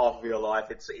hour and a half of your life,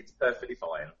 it's perfectly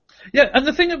fine. Yeah, and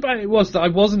the thing about it was that I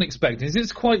wasn't expecting is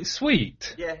it's quite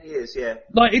sweet. Yeah, he is, yeah.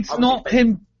 Like, it's not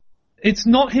him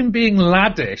being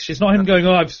laddish. It's not him going,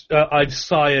 I've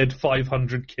sired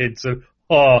 500 kids, and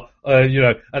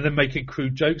then making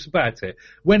crude jokes about it.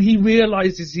 When he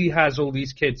realizes he has all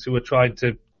these kids who are trying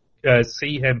to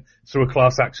see him through a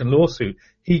class action lawsuit,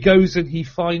 he goes and he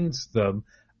finds them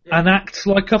and acts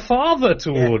like a father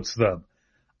towards them.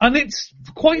 And it's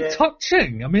quite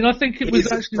touching. I mean, I think it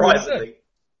was actually really good.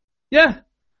 Yeah.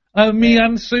 Me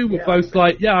and Sue were both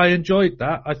like, I enjoyed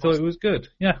that. I thought it was good.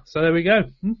 Yeah, so there we go.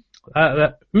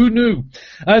 Who knew?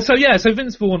 So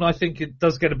Vince Vaughn, I think it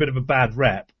does get a bit of a bad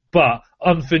rep, but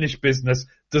Unfinished Business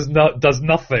does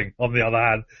nothing, on the other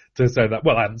hand, to say that.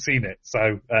 Well, I haven't seen it,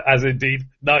 so, as indeed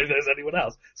neither has anyone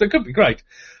else. So it could be great.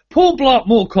 Paul Blart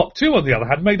Mall Cop 2, on the other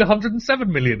hand, made 107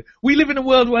 million. We live in a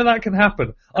world where that can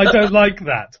happen. I don't like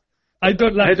that. I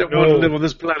don't want to live on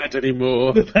this planet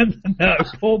anymore. No,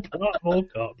 Paul Blart Mall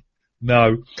Cop.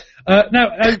 No.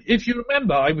 Now, if you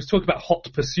remember, I was talking about Hot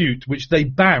Pursuit, which they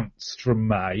bounced from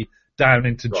May down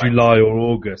into July or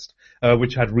August,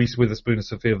 which had Reese Witherspoon and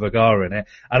Sofia Vergara in it.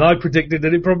 And I predicted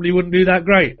that it probably wouldn't do that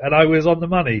great. And I was on the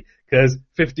money, because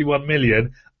 51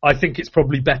 million, I think it's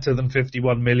probably better than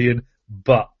 51 million.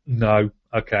 But no,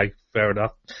 okay, fair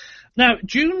enough. Now,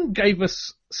 June gave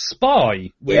us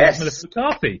Spy with Melissa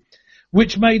McCarthy,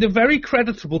 which made a very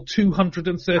creditable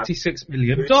 $236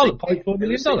 million. $0.4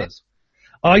 million.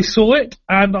 I saw it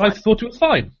and I thought it was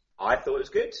fine. I thought it was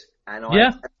good, and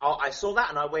I saw that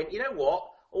and I went, you know what?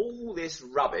 All this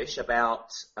rubbish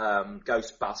about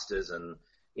Ghostbusters and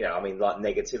like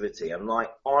negativity. I'm like,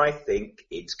 I think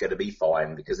it's going to be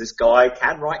fine because this guy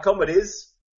can write comedies.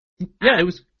 Yeah, it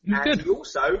was and good. He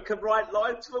also can write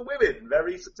lines for women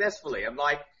very successfully. I'm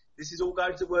like, this is all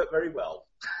going to work very well.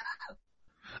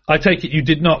 I take it you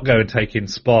did not go and take in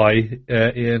Spy,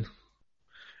 Ian.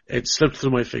 It slipped through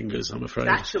my fingers, I'm afraid.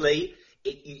 Actually,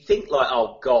 you think like,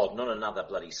 oh God, not another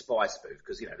bloody Spy spoof,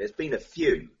 because there's been a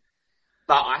few,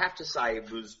 but I have to say it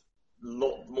was a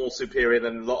lot more superior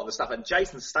than a lot of the stuff. And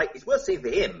Jason Statham, it's worth seeing for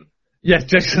him. Yes,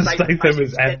 Jason Statham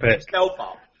is epic.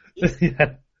 He's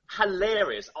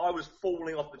hilarious. I was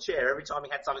falling off the chair every time he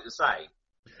had something to say.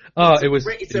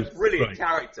 It's a brilliant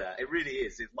character. It really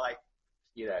is. It's like,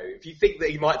 if you think that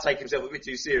he might take himself a bit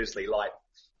too seriously, like,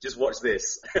 just watch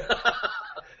this.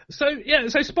 So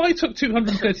Spy took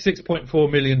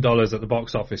 $236.4 million at the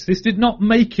box office. This did not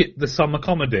make it the summer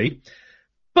comedy,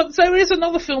 but there is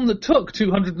another film that took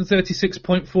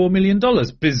 $236.4 million,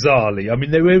 bizarrely. I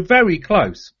mean, they were very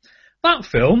close. That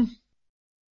film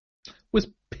was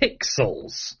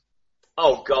Pixels.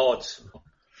 Oh, God.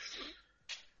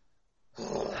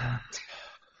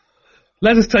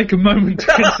 Let us take a moment to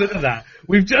consider that.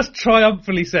 We've just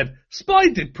triumphantly said, Spy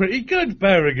did pretty good,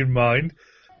 bearing in mind.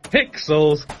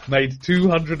 Pixels made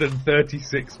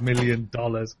 $236 million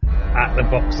at the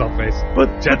box office.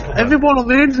 But everyone on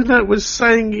the internet was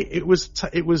saying it was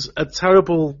a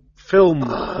terrible film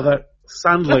for that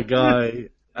Sandler guy,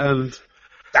 and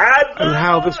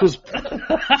how this was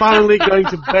finally going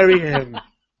to bury him.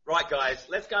 Right, guys,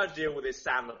 let's go and deal with this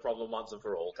Sandler problem once and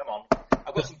for all. Come on.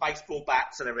 I've got some baseball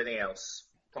bats and everything else.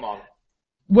 Come on.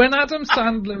 When Adam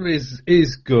Sandler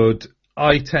is good,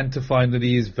 I tend to find that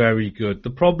he is very good. The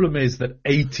problem is that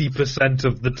 80%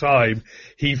 of the time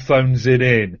he phones it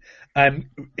in. And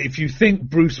if you think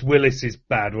Bruce Willis is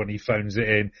bad when he phones it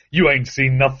in, you ain't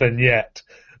seen nothing yet.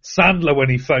 Sandler, when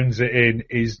he phones it in,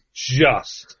 is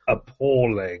just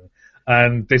appalling.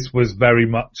 And this was very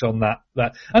much on that.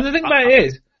 And the thing about it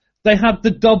is, they had the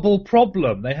double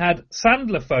problem. They had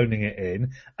Sandler phoning it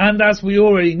in, and as we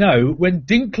already know, when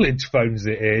Dinklage phones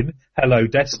it in, hello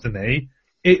Destiny,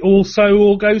 it also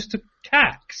all goes to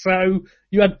CAC. So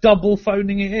you had double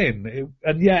phoning it in,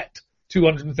 and yet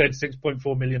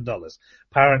 $236.4 million.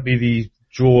 Apparently the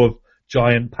jaw of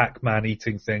giant Pac-Man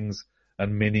eating things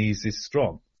and minis is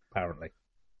strong, apparently.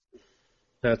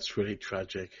 That's really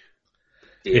tragic.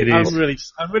 It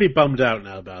is. I'm really bummed out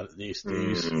now about these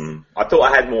news. I thought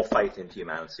I had more faith in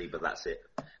humanity, but that's it.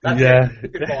 That's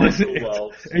it. Goodbye to the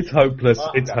world. It's hopeless.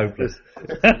 It's hopeless.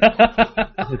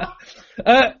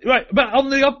 Right, but on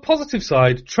the positive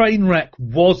side, Trainwreck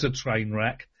was a train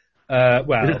wreck.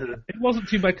 It wasn't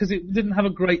too bad because it didn't have a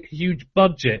great, huge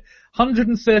budget.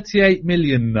 138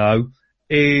 million, though,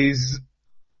 is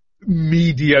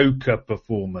mediocre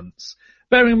performance.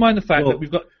 Bearing in mind the fact that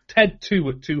we've got Ted 2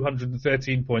 at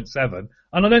 213.7,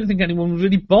 and I don't think anyone was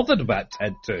really bothered about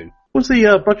Ted 2. What's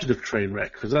the budget of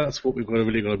Trainwreck? Because that's what we've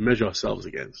really got to measure ourselves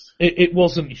against. It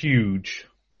wasn't huge.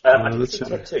 I didn't see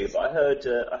Ted 2, but I heard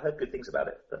good things about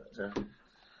it. But,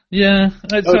 it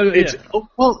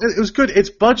was good. Its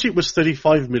budget was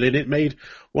 35 million. It made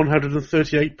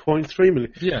 138.3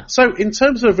 million. Yeah. So in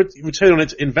terms of return on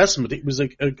its investment, it was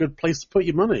a good place to put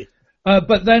your money.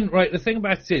 But then, right, the thing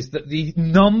about it is that the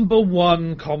number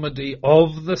one comedy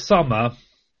of the summer,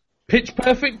 Pitch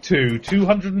Perfect 2,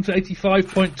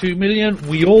 285.2 million.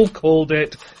 We all called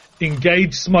it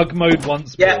Engage Smug Mode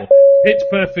once more. Pitch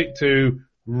Perfect 2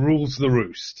 rules the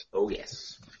roost. Oh,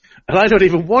 yes. And I don't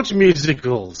even watch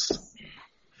musicals.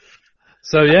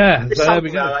 So yeah, there we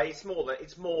go. No, it's more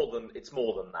than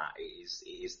that.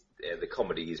 It is the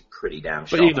comedy is pretty damn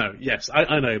sharp. But yes,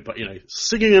 I know. But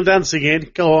singing and dancing in.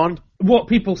 Go on. What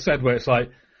people said, where it's like,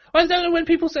 I don't know when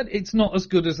people said it's not as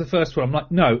good as the first one. I'm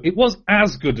like, no, it was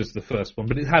as good as the first one,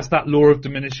 but it has that law of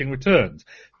diminishing returns.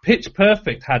 Pitch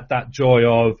Perfect had that joy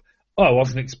of, oh, I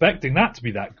wasn't expecting that to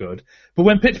be that good. But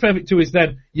when Pitch Perfect 2 is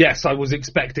then, yes, I was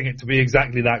expecting it to be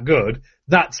exactly that good,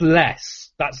 that's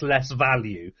less. That's less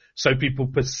value. So people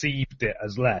perceived it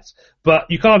as less. But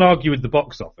you can't argue with the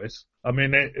box office. I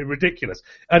mean, it's ridiculous.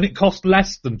 And it cost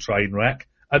less than Trainwreck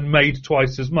and made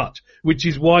twice as much, which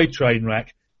is why Trainwreck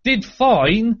did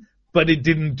fine, but it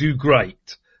didn't do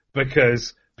great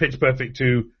because Pitch Perfect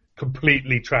 2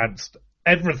 completely trounced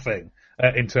everything.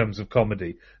 In terms of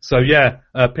comedy. So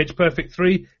Pitch Perfect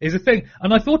 3 is a thing.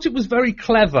 And I thought it was very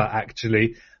clever,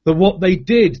 actually, that what they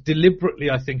did deliberately,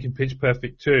 I think, in Pitch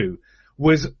Perfect 2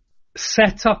 was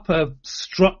set up a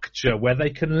structure where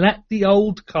they can let the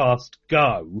old cast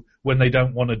go when they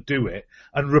don't want to do it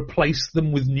and replace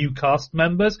them with new cast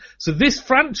members. So this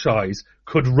franchise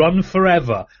could run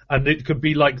forever and it could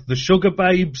be like the Sugar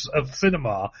Babes of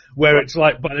cinema, where it's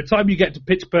like by the time you get to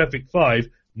Pitch Perfect 5,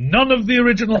 none of the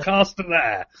original cast are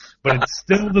there, but it's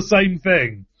still the same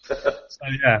thing. So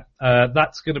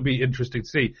that's going to be interesting to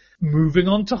see. Moving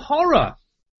on to horror.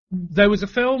 There was a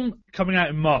film coming out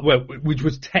in March, which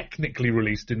was technically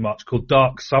released in March, called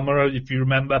Dark Summer, if you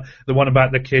remember, the one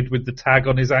about the kid with the tag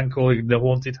on his ankle in the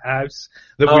haunted house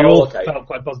that we all felt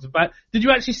quite positive about. Did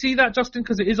you actually see that, Justin?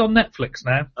 Because it is on Netflix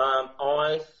now.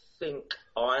 I think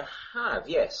I have,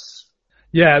 yes.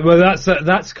 Yeah, well,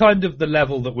 that's kind of the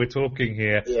level that we're talking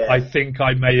here. Yeah. I think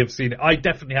I may have seen it. I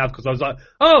definitely have, because I was like,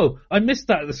 oh, I missed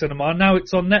that at the cinema, and now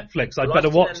it's on Netflix. I'd better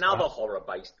watch another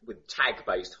horror-based, with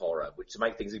tag-based horror, which to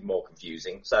make things even more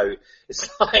confusing. So it's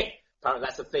like, apparently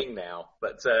that's a thing now.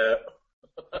 But,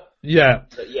 yeah.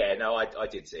 But I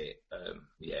did see it.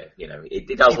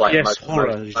 It does like most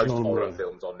horror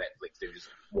films on Netflix do just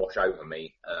wash over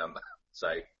me.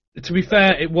 To be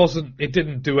fair, it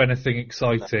didn't do anything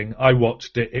exciting. I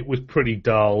watched it. It was pretty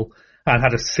dull and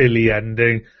had a silly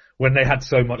ending when they had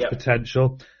so much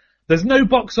potential. There's no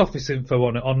box office info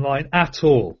on it online at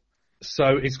all.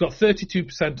 So it's got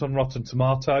 32% on Rotten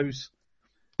Tomatoes.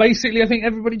 Basically, I think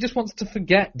everybody just wants to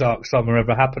forget Dark Summer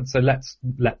ever happened, so let's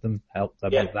let them help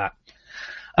them with that.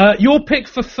 Your pick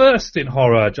for first in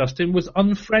horror, Justin, was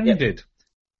Unfriended.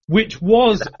 Which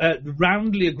was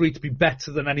roundly agreed to be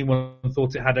better than anyone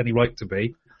thought it had any right to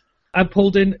be, and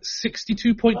pulled in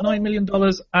 $62.9 million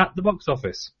at the box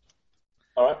office.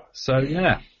 All right. So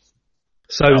that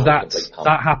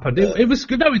happened. It was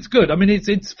good. No, it's good. I mean,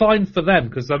 it's fine for them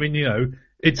because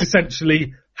it's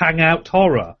essentially hangout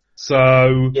horror.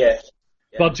 So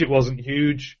budget wasn't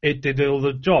huge. It did all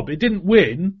the job. It didn't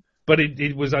win, but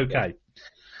it was okay.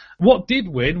 What did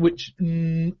win, which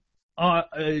me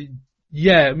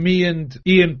and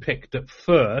Ian picked at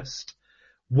first,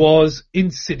 was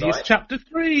Insidious Chapter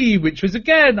 3, which was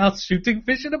again us shooting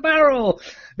fish in a barrel,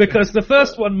 because the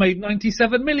first one made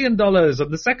 $97 million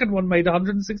and the second one made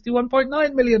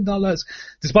 $161.9 million,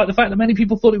 despite the fact that many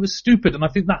people thought it was stupid, and I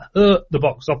think that hurt the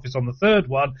box office on the third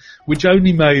one, which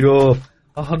only made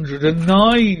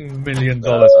 $109 million.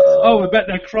 I bet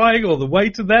they're crying all the way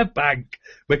to their bank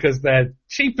because they're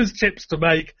cheap as chips to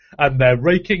make and they're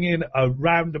raking in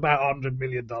around about $100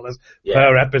 million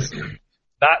per episode.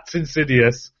 That's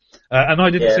Insidious. And I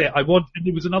didn't see it. And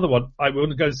there was another one. I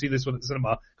want to go and see this one at the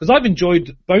cinema because I've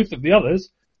enjoyed both of the others,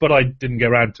 but I didn't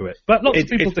get around to it. But lots of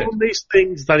people did. It's one of these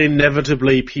things that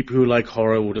inevitably people who like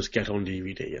horror will just get on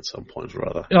DVD at some point or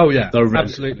other. Oh yeah,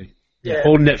 absolutely. Yeah.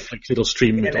 Or Netflix, it'll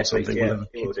stream it or Netflix, something. yeah, Whatever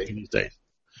it will kids do. do these days.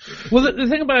 Well, the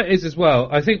thing about it is as well,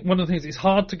 I think one of the things, it's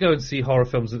hard to go and see horror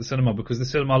films at the cinema because the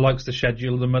cinema likes to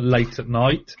schedule them at late at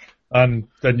night. And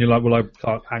then you're like, well, I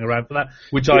can't hang around for that,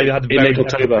 which I had in late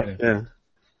October.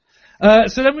 Yeah.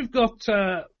 So then we've got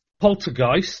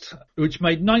Poltergeist, which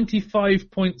made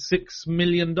 $95.6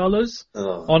 million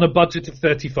on a budget of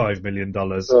 $35 million.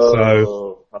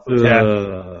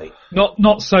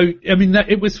 Not so. I mean,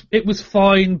 it was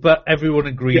fine, but everyone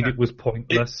agreed it was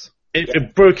pointless.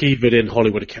 It broke even in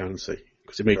Hollywood accountancy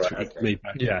because it made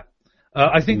back. Yeah.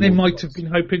 I think they might have been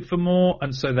hoping for more,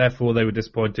 and so therefore they were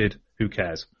disappointed. Who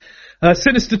cares?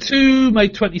 Sinister 2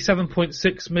 made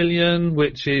 $27.6 million,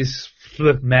 which is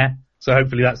meh. So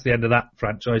hopefully that's the end of that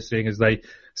franchise, seeing as they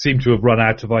seem to have run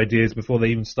out of ideas before they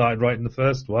even started writing the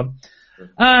first one.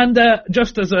 And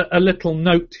just as a little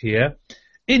note here,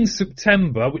 in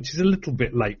September, which is a little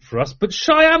bit late for us, but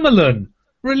Shyamalan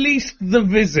released The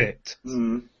Visit.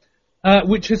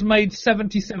 Which has made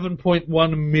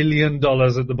 $77.1 million at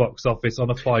the box office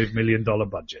on a $5 million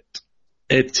budget.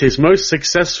 It's his most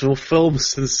successful film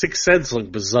since Sixth Sense,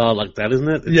 like bizarre like that, isn't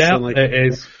it? It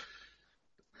is.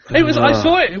 It was. I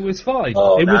saw it. It was fine.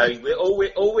 Oh it no!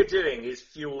 was... All we're doing is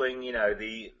fueling,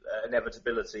 the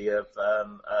inevitability of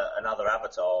another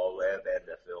Avatar where they're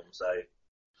the film. So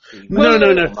no.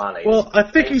 Money. Well, I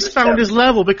think he's found his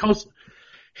level because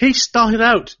he started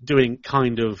out doing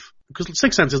because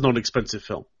Sixth Sense is not an expensive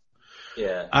film.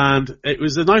 Yeah. And it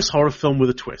was a nice horror film with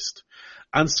a twist.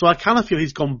 And so I kind of feel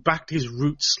he's gone back to his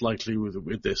roots slightly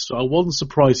with this. So I wasn't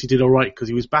surprised he did all right because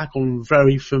he was back on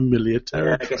very familiar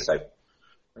territory. Yeah, I guess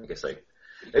so.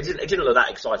 It didn't look that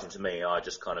exciting to me. I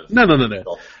just kind of... No.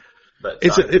 But I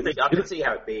can see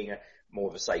how it being more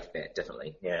of a safe bet,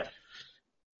 definitely. Yeah.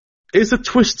 Is the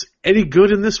twist any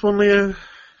good in this one, Leo?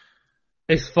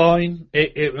 It's fine.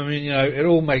 It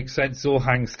all makes sense. It all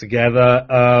hangs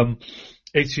together.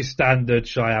 It's your standard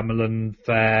Shyamalan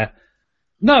fare.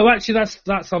 No, actually,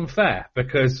 that's unfair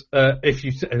because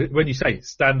when you say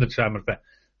standard Shyamalan fare,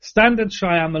 standard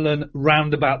Shyamalan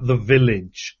roundabout The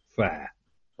Village fare.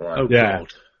 Right. Oh yeah.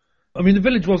 God. I mean, The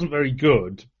Village wasn't very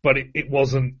good, but it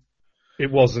wasn't.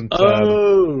 It wasn't.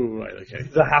 Right. Okay.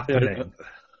 The Happening.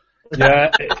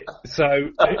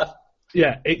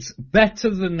 Yeah. It's better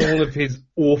than all of his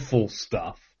awful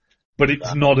stuff, but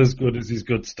it's not as good as his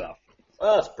good stuff.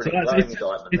 Well, that's pretty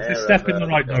it's a step in the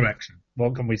right direction.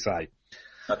 What can we say?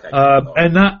 Okay.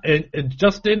 And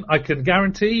Justin, I can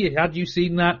guarantee, had you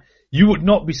seen that, you would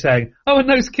not be saying, "Oh, and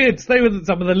those kids, they were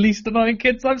some of the least annoying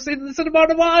kids I've seen in the cinema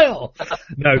in a while."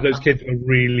 No, those kids were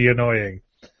really annoying.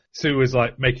 Sue was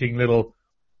like making little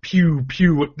pew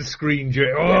at the screen.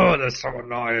 They're so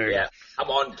annoying. Yeah, come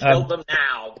on, kill them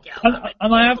now.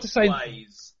 And I have to say,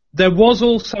 there was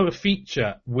also a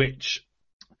feature which,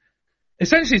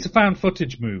 essentially, it's a found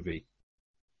footage movie,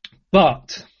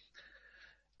 but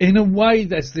in a way,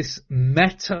 there's this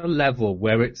meta level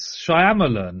where it's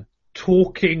Shyamalan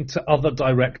talking to other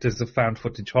directors of found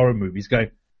footage horror movies, going,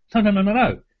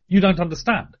 "No, you don't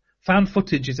understand. Found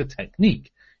footage is a technique.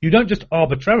 You don't just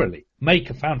arbitrarily make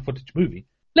a found footage movie.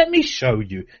 Let me show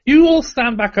you. You all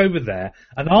stand back over there,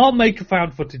 and I'll make a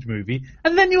found footage movie,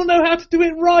 and then you'll know how to do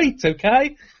it right,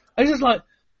 okay?" I was just like,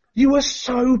 you were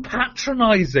so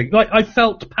patronising. Like, I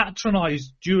felt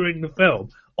patronised during the film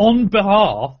on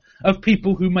behalf of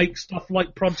people who make stuff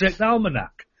like Project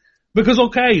Almanac. Because,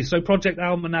 okay, so Project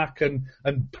Almanac and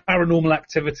Paranormal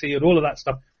Activity and all of that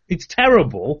stuff, it's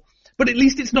terrible, but at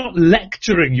least it's not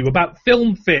lecturing you about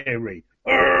film theory.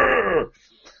 Urgh!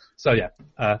 So, yeah,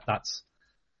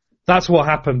 that's what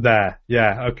happened there.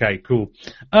 Yeah, okay, cool.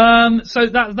 So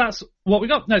that's what we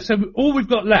got. No, so all we've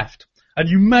got left, and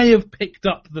you may have picked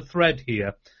up the thread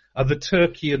here, are the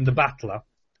turkey and the battler.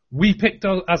 We picked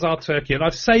as our turkey, and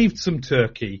I've saved some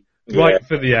turkey right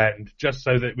for the end, just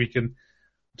so that we can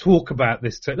talk about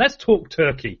this. Let's talk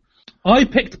turkey. I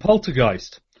picked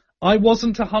Poltergeist. I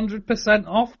wasn't 100%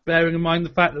 off, bearing in mind the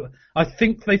fact that I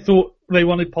think they thought they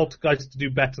wanted Poltergeist to do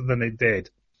better than it did,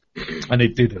 and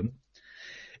it didn't.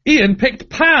 Ian picked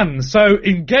Pan, so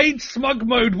engage smug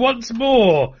mode once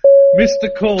more, Mr.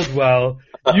 Caldwell.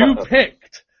 You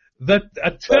picked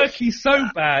a turkey so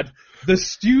bad, the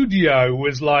studio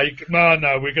was like, no,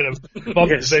 we're going to bump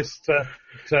this to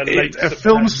late September. A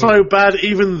film so bad,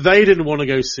 even they didn't want to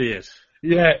go see it.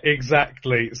 Yeah,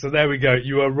 exactly. So there we go.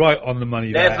 You are right on the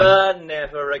money there.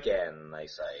 Never again, they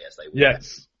say, as they walk.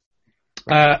 Yes.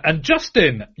 And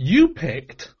Justin, you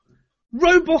picked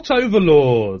Robot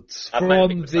Overlords I've from made a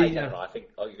big mistake, the. haven't I think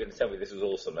you're going to tell me this was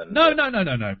awesome. And, No.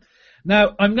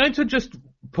 Now, I'm going to just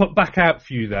put back out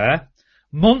for you there.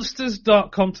 Monsters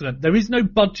Dark Continent, there is no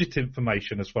budget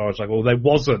information as far as I go. There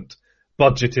wasn't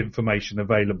budget information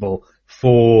available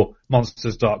for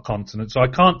Monsters Dark Continent, so I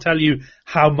can't tell you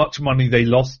how much money they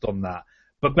lost on that.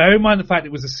 But bear in mind the fact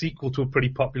it was a sequel to a pretty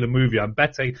popular movie. I'm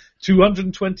betting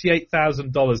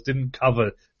 $228,000 didn't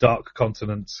cover Dark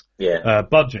Continent's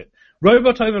budget.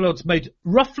 Robot Overlords made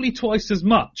roughly twice as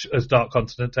much as Dark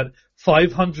Continent at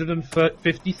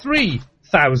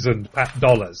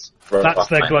 $553,000. That's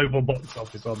their global box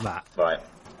office on that. Right.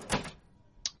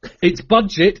 Its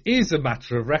budget is a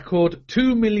matter of record,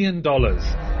 $2 million.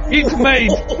 It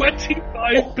made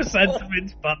 25% of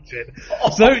its budget.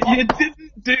 So you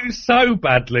didn't do so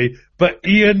badly, but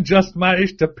Ian just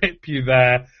managed to pip you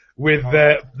there with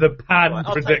the pan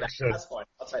prediction. That's fine.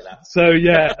 I'll take that. So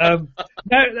yeah,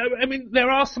 now, I mean,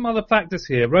 there are some other factors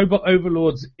here. Robot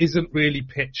Overlords isn't really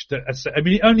pitched I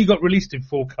mean, it only got released in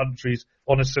 4 countries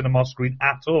on a cinema screen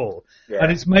at all. Yeah.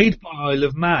 And it's made by Isle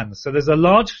of Man. So there's a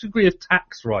large degree of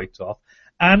tax write-off.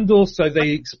 And also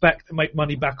they expect to make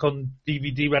money back on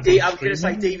DVD rental. I was going to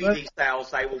say DVD sales,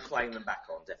 they will claim them back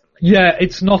on, definitely. Yeah,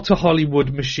 it's not a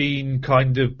Hollywood machine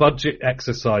kind of budget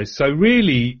exercise. So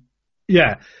really,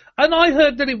 yeah. And I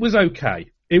heard that it was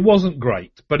okay. It wasn't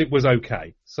great, but it was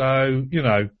okay. So, you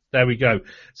know, there we go.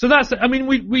 So I mean,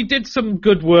 we did some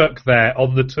good work there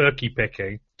on the turkey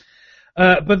picking.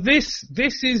 But this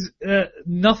is,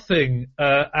 nothing,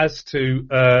 as to,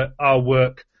 our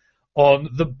work on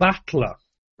The Battler.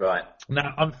 Right.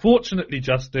 Now, unfortunately,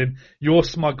 Justin, your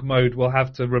smug mode will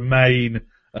have to remain,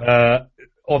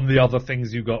 on the other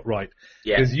things you got right.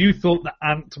 Because you thought that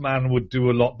Ant-Man would do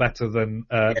a lot better than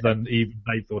even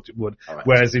they thought it would. Right.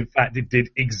 Whereas, in fact, it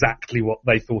did exactly what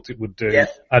they thought it would do,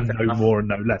 and no more and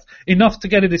no less. Enough to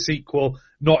get it a sequel,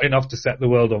 not enough to set the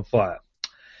world on fire.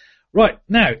 Right,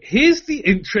 now, here's the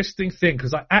interesting thing,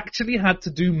 because I actually had to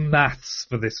do maths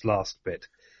for this last bit.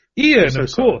 Ian, of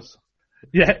course,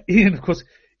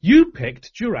 you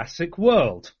picked Jurassic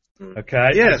World.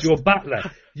 Okay, as your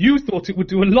battler. You thought it would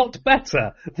do a lot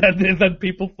better than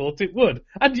people thought it would.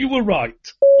 And you were right.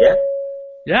 Yeah.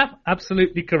 Yeah,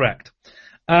 absolutely correct.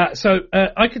 So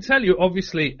I can tell you,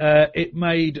 obviously, it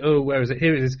made, where is it?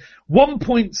 Here it is.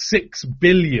 1.6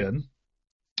 billion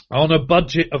on a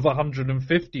budget of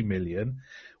 150 million,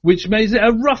 which makes it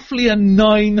roughly a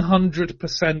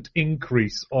 900%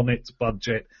 increase on its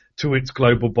budget to its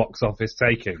global box office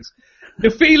takings. You're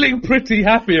feeling pretty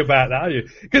happy about that, are you?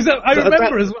 Because I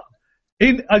remember as well.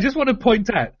 I just want to point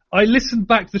out, I listened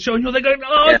back to the show and they're going,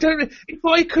 I don't know, if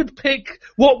I could pick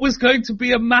what was going to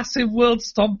be a massive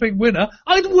world-stomping winner,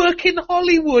 I'd work in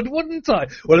Hollywood, wouldn't I?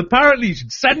 Well, apparently you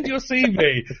should send your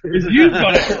CV, because you've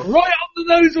got it right on the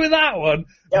nose with that one.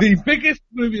 Yep. The biggest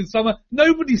movie in summer.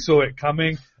 Nobody saw it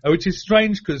coming, which is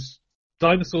strange because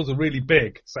dinosaurs are really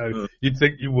big, so you'd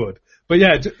think you would. But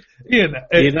yeah, Ian,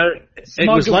 it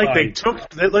was like they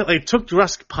took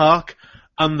Jurassic Park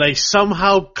and they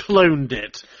somehow cloned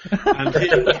it. And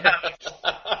here we have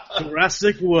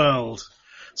Jurassic World.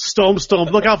 Storm,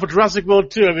 look out for Jurassic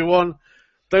World 2, everyone.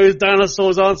 Those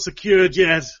dinosaurs aren't secured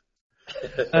yet.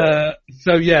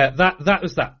 So yeah, that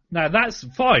was that. Now that's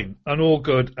fine and all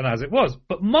good and as it was.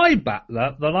 But my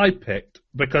battler that I picked,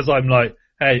 because I'm like,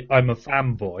 hey, I'm a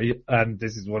fanboy and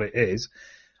this is what it is,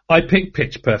 I picked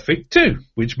Pitch Perfect 2,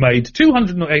 which made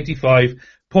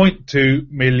 $285.2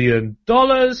 million,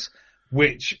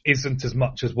 which isn't as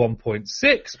much as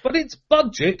 1.6, but its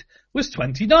budget was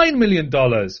 $29 million,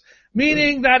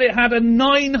 meaning that it had a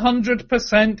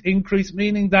 900% increase,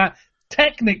 meaning that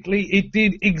technically it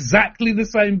did exactly the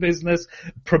same business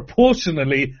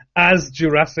proportionally as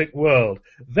Jurassic World.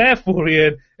 Therefore,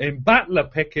 Ian, in battler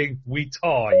picking, we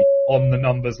tie on the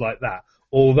numbers like that.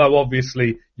 Although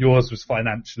obviously yours was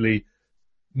financially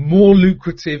more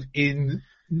lucrative in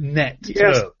net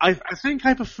terms. I think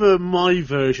I prefer my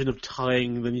version of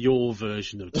tying than your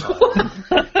version of tying.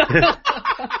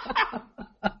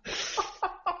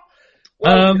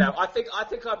 Well, I think I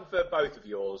prefer both of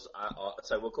yours,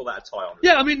 so we'll call that a tie on.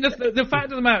 Yeah, I mean, the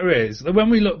fact of the matter is that when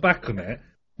we look back on it,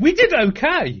 we did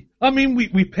okay. I mean,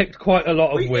 we picked quite a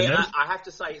lot of winners. I have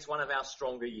to say it's one of our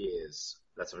stronger years.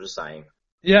 That's what I'm just saying.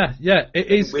 Yeah, it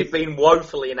is. We've been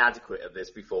woefully inadequate at this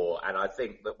before, and I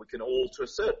think that we can all, to a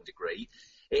certain degree,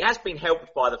 it has been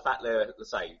helped by the fact that,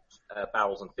 let's say,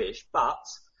 barrels and fish, but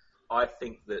I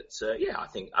think that, I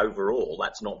think overall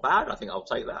that's not bad. I think I'll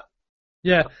take that.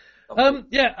 Yeah.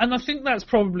 Yeah, and I think that's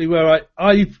probably where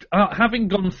I've having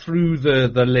gone through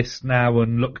the list now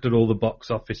and looked at all the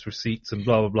box office receipts and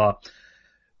blah blah blah.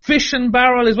 Fish and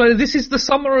Barrel as well. This is the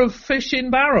summer of Fish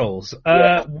in Barrels.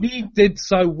 We did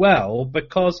so well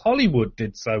because Hollywood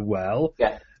did so well.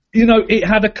 Yeah. You know, it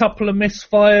had a couple of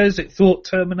misfires. It thought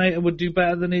Terminator would do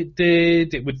better than it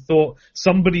did. It would thought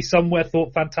somebody somewhere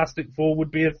thought Fantastic Four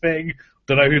would be a thing.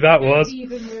 Don't know who that was. I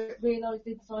even realised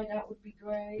Inside Out would be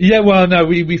great. Yeah, well, no,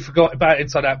 we forgot about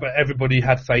Inside Out, but everybody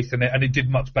had faith in it, and it did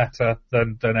much better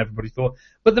than everybody thought.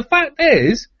 But the fact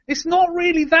is, it's not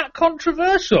really that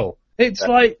controversial. It's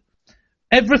like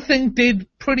everything did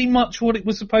pretty much what it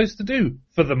was supposed to do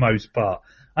for the most part.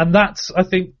 And that's, I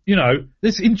think, you know,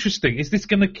 this is interesting. Is this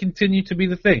going to continue to be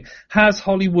the thing? Has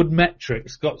Hollywood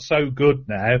metrics got so good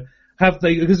now? Have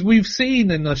they, because we've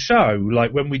seen in the show,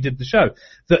 like when we did the show,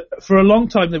 that for a long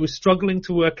time they were struggling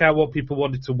to work out what people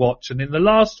wanted to watch. And in the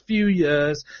last few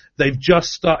years, they've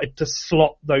just started to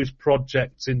slot those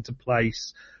projects into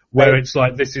place where it's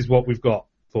like, this is what we've got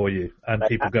for you, and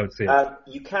people go and see it.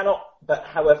 You cannot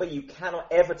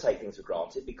ever take things for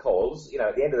granted because, you know,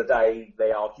 at the end of the day,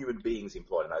 they are human beings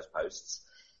employed in those posts.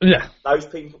 Yeah. Those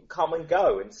people come and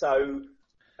go, and so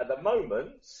at the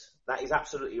moment, that is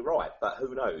absolutely right. But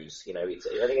who knows? You know, are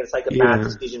they going to take a bad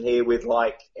decision here with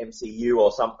like MCU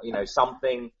or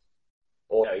something,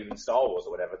 or even Star Wars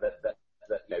or whatever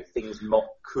that things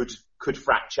could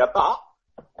fracture, but.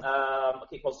 I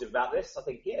keep positive about this. I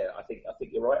think you're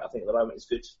right. I think at the moment it's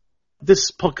good. This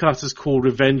podcast is called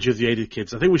Revenge of the 80s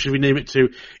Kids. I think we should rename it to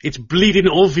It's Bleeding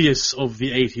Obvious of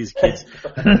the 80s Kids.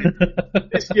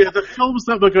 The films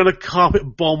that we're going to carpet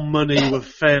bomb money were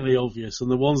fairly obvious,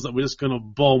 and the ones that we're just going to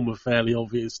bomb were fairly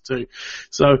obvious too.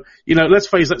 So, you know, let's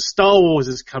face it, Star Wars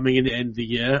is coming in the end of the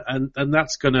year, and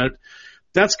that's going to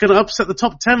upset the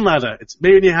top 10 ladder. It's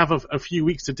maybe only have a few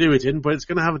weeks to do it in, but it's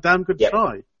going to have a damn good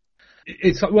try.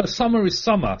 Summer is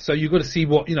summer, so you've got to see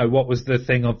what was the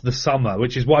thing of the summer,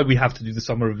 which is why we have to do the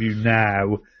summer review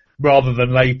now rather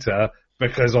than later,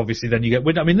 because obviously then you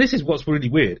get. I mean, this is what's really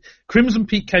weird. Crimson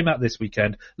Peak came out this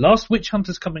weekend. Last Witch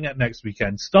Hunter's coming out next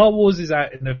weekend. Star Wars is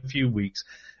out in a few weeks.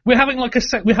 We're having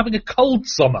we're having a cold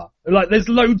summer. Like there's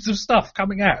loads of stuff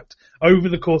coming out over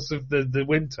the course of the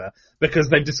winter because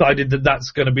they've decided that that's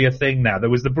going to be a thing now. There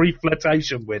was the brief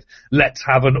flirtation with let's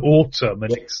have an autumn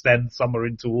and extend summer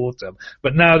into autumn.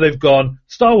 But now they've gone,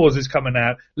 Star Wars is coming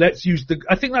out. Let's use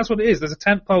I think that's what it is. There's a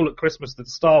tentpole at Christmas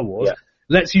that's Star Wars. Yeah.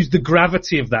 Let's use the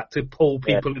gravity of that to pull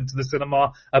people into the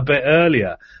cinema a bit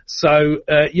earlier. So,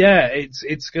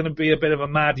 it's going to be a bit of a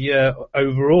mad year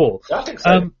overall. I think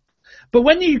so. But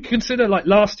when you consider, like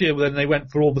last year when they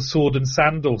went for all the sword and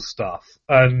sandal stuff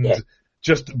and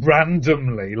just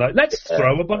randomly, like, let's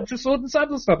throw a bunch of sword and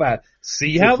sandal stuff out,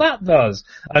 see how that does.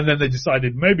 And then they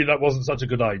decided maybe that wasn't such a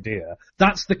good idea.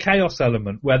 That's the chaos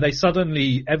element where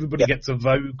everybody gets a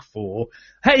vogue for,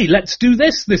 hey, let's do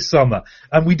this summer.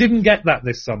 And we didn't get that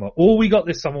this summer. All we got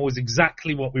this summer was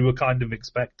exactly what we were kind of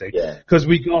expecting. Because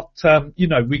we got,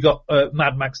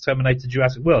 Mad Max, Terminator,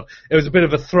 Jurassic World. It was a bit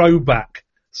of a throwback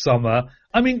summer.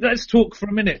 I mean, let's talk for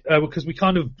a minute, because we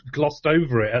kind of glossed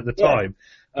over it at the time.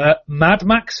 Mad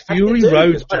Max Fury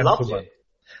Road, gentlemen.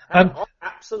 I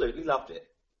absolutely loved it.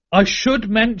 I should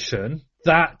mention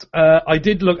that I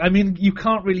did look. I mean, you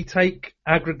can't really take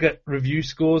aggregate review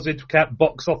scores into account.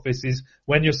 Box offices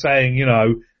when you're saying,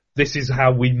 this is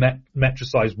how we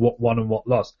metricize what won and what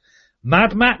lost.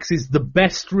 Mad Max is the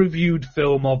best reviewed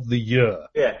film of the year.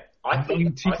 Yeah. I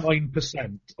think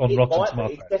 99% on Rotten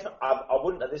Tomatoes. I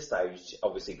wouldn't at this stage,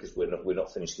 obviously, because we're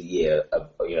not finished the year.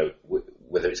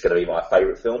 Whether it's going to be my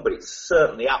favourite film, but it's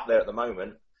certainly up there at the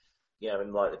moment.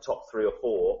 In like the top 3 or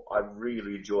 4. I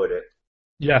really enjoyed it.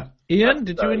 Yeah, Ian,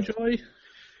 did you enjoy?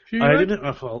 I didn't.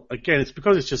 Well, again, it's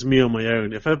because it's just me on my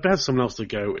own. If I had someone else to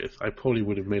go with, I probably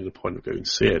would have made the point of going to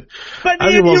see it. But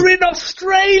Ian, you're in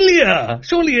Australia.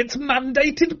 Surely it's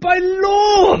mandated by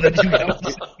law that you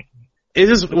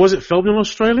go. Was it filmed in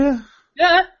Australia?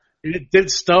 Yeah. Did it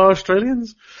star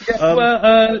Australians?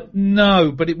 Yeah,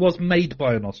 no, but it was made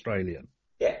by an Australian.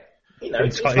 Yeah.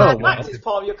 It's Mad Max. It's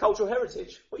part of your cultural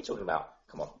heritage. What are you talking about?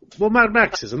 Come on. Well, Mad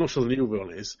Max is. I'm not sure the new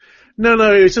one is. No,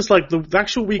 it's just like the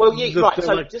actual week. Well, right.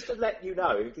 So just to let you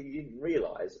know, if you didn't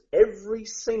realise, every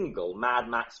single Mad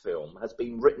Max film has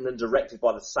been written and directed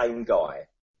by the same guy.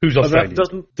 Who's Australian? That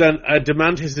doesn't then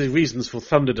demand his reasons for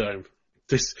Thunderdome.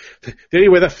 The only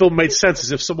way that film made sense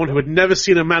is if someone who had never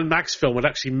seen a Mad Max film had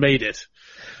actually made it.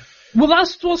 Well,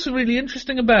 that's what's really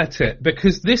interesting about it,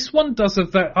 because this one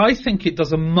I think it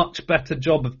does a much better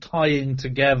job of tying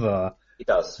together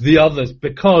the others,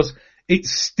 because it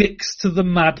sticks to the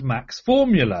Mad Max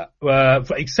formula,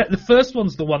 except the first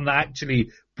one's the one that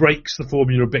actually breaks the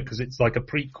formula a bit because it's like a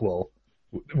prequel,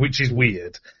 which is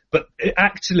weird. But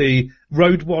actually,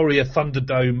 Road Warrior,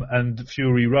 Thunderdome, and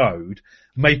Fury Road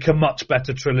make a much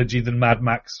better trilogy than Mad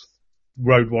Max,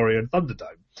 Road Warrior, and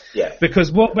Thunderdome. Yeah.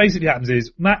 Because what basically happens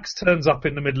is Max turns up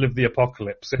in the middle of the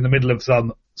apocalypse, in the middle of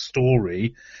some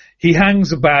story. He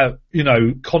hangs about,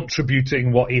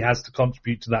 contributing what he has to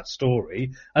contribute to that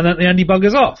story, and at the end he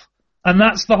buggers off. And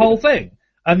that's the whole thing.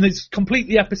 And it's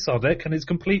completely episodic, and it's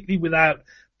completely without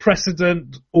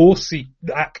precedent or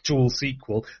actual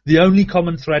sequel. The only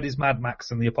common thread is Mad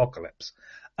Max and the apocalypse.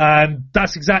 And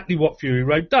that's exactly what Fury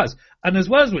Road does. And as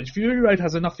well as which, Fury Road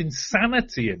has enough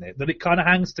insanity in it that it kind of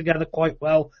hangs together quite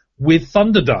well with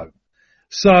Thunderdome.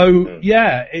 So,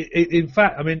 yeah, in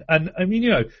fact,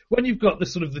 when you've got the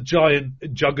sort of the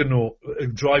giant juggernaut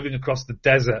driving across the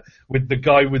desert with the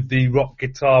guy with the rock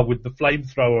guitar with the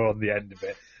flamethrower on the end of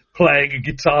it, playing a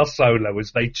guitar solo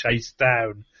as they chase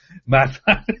down Mad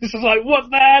Max. It's like, what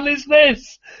the hell is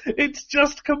this? It's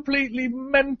just completely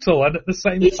mental and at the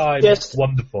same time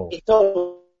wonderful. It's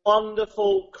a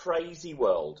wonderful, crazy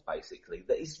world, basically,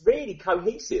 that is really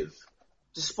cohesive.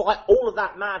 Despite all of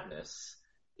that madness,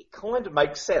 it kind of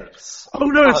makes sense. Oh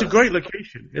no, it's a great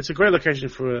location. It's a great location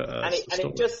for a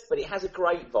but it has a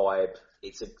great vibe.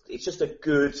 It's just a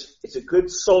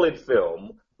good solid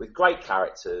film with great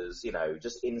characters,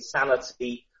 just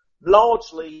insanity,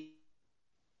 largely.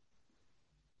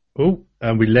 Oh,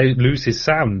 and we lose his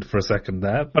sound for a second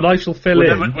there, but I shall fill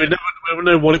in. We never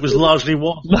know what it was largely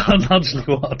was. Largely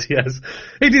what, yes.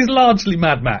 It is largely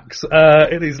Mad Max.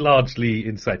 It is largely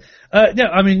insane.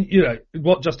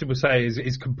 What Justin was saying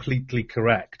is completely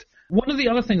correct. One of the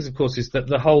other things, of course, is that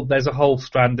there's a whole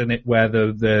strand in it where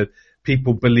the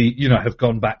people believe, have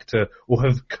gone back to, or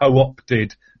have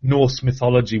co-opted Norse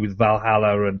mythology with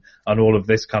Valhalla and all of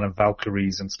this kind of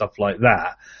Valkyries and stuff like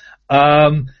that.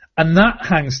 And that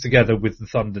hangs together with the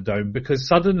Thunderdome because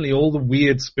suddenly all the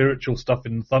weird spiritual stuff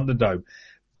in the Thunderdome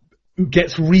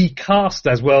gets recast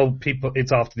as well.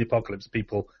 It's after the apocalypse.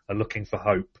 People are looking for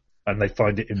hope and they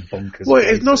find it in bonkers. Well,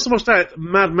 it's not so much that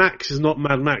Mad Max is not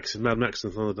Mad Max. It's Mad Max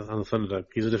and the Thunderdome.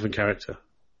 He's a different character.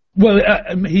 Well,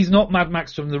 he's not Mad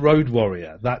Max from the Road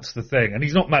Warrior. That's the thing, and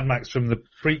he's not Mad Max from the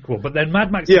prequel. But then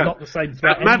Mad Max is not the same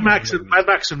threat. Mad Max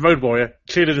and Road Warrior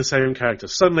clearly the same character.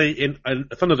 Suddenly in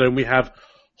Thunderdome we have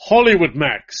Hollywood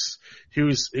Max,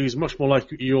 who's much more like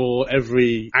your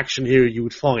every action hero you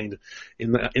would find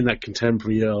in that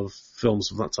contemporary of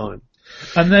films of that time.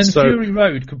 And then Fury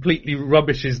Road completely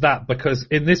rubbishes that because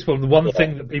in this one, the one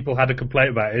thing that people had a complaint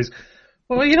about is,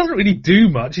 well, he doesn't really do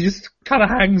much. He just kind of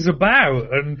hangs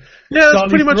about and that's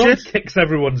pretty much it. Kicks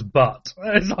everyone's butt.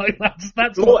 It's like that's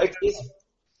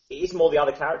it is more the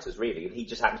other characters, really, and he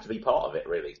just happens to be part of it,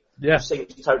 really. Yeah. It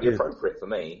seems totally appropriate for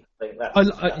me. I think that's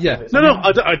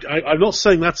I'm not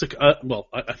saying that's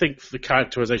I think the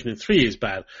characterization in 3 is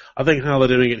bad. I think how they're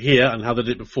doing it here and how they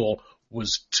did it before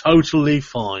was totally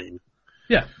fine.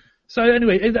 Yeah. So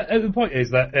anyway, the point is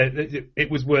that it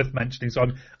was worth mentioning, so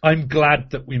I'm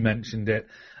glad that we mentioned it.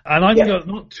 And I'm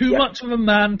not too much of a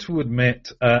man to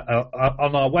admit,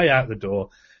 on our way out the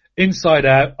door, Inside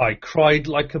Out, I cried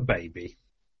like a baby.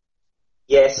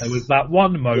 Yes. There was that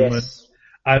one moment.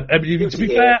 And to be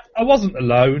fair, I wasn't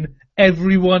alone.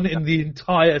 Everyone in the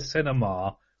entire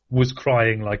cinema was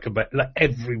crying like a baby. Like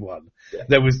everyone. Yeah.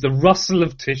 There was the rustle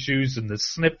of tissues and the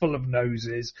sniffle of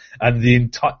noses, and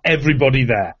everybody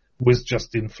there was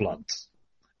just in floods.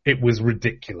 It was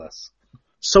ridiculous.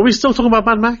 So we're still talking about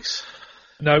Mad Max?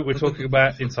 No, we're talking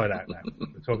about Inside Out now.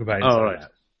 We're talking about Inside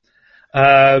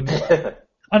Out.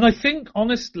 And I think,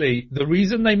 honestly, the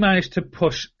reason they managed to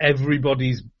push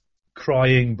everybody's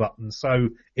crying button so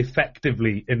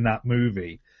effectively in that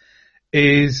movie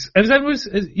is...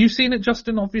 You've seen it,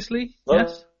 Justin, obviously?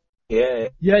 Yes? Yeah.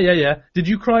 Yeah. Did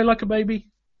you cry like a baby?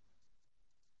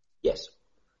 Yes.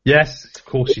 Yes, of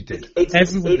course you did.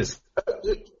 Everyone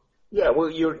did. Yeah, well,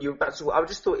 you're back to. I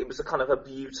just thought it was a kind of a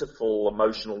beautiful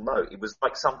emotional note. It was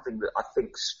like something that I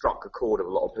think struck a chord of a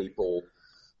lot of people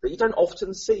that you don't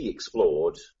often see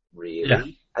explored, really. Yeah.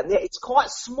 And yet it's quite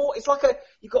small. It's like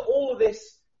you've got all of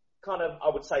this kind of, I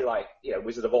would say, like,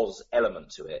 Wizard of Oz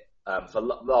element to it for a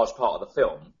large part of the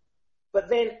film. But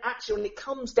then actually, when it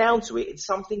comes down to it, it's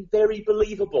something very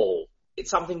believable. It's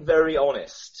something very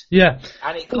honest. Yeah.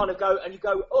 And it kind of you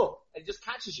go, oh, it just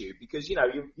catches you because,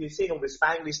 you've seen all this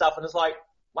spangly stuff and it's like,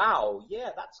 wow, yeah,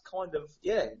 that's kind of,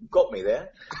 you got me there.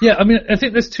 Yeah, I mean, I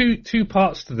think there's two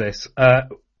parts to this,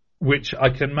 which I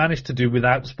can manage to do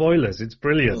without spoilers. It's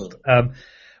brilliant.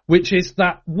 Which is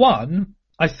that one,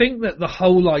 I think that the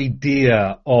whole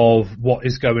idea of what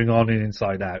is going on in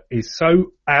Inside Out is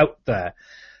so out there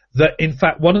that, in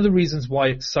fact, one of the reasons why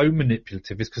it's so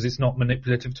manipulative is because it's not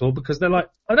manipulative at all, because they're like,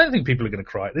 I don't think people are going to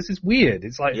cry. This is weird.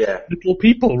 It's like little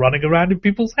people running around in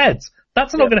people's heads.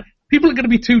 That's not going to, people are going to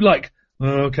be too like,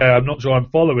 oh, okay, I'm not sure I'm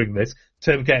following this,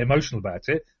 to get emotional about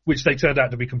it, which they turned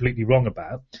out to be completely wrong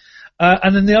about.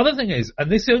 And then the other thing is, and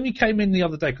this only came in the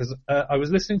other day, because I was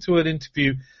listening to an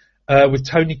interview with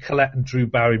Tony Collette and Drew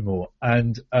Barrymore,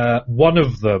 and one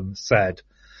of them said,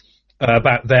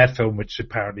 about their film, which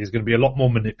apparently is going to be a lot more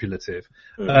manipulative.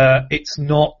 It's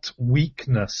not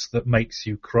weakness that makes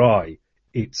you cry.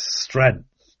 It's strength.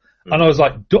 And I was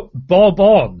like, bob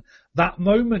on. That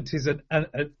moment is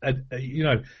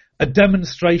a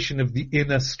demonstration of the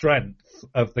inner strength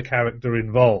of the character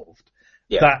involved.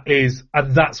 Yeah.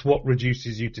 And that's what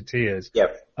reduces you to tears. Yeah.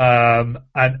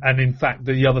 And in fact,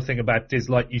 the other thing about it is,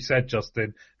 like you said,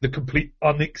 Justin, the complete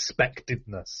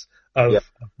unexpectedness of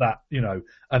that,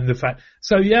 and the fact.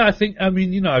 So yeah, I think,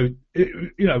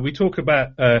 we talk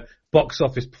about box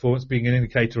office performance being an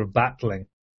indicator of battling,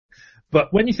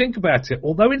 but when you think about it,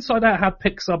 although Inside Out had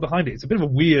Pixar behind it, it's a bit of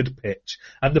a weird pitch,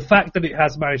 and the fact that it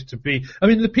has managed to be,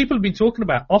 the people have been talking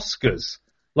about Oscars,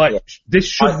 this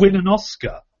should win an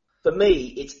Oscar. For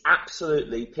me, it's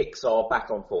absolutely Pixar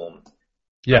back on form.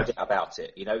 Yeah, no doubt about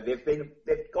it.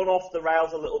 They've gone off the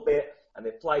rails a little bit. And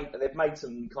they've made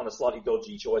some kind of slightly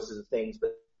dodgy choices of things, but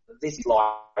this is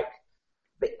like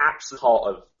the absolute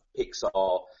heart of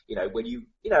Pixar.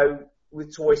 When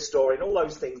with Toy Story and all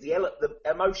those things, the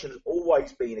emotion has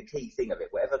always been a key thing of it,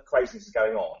 whatever craziness is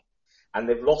going on. And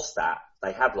they've lost that.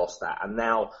 They have lost that. And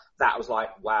now that was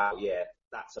like, wow, yeah,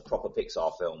 that's a proper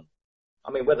Pixar film.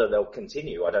 Whether they'll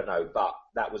continue, I don't know, but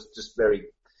that was just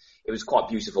it was quite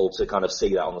beautiful to kind of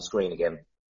see that on the screen again.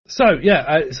 So,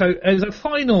 so as a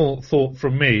final thought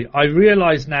from me, I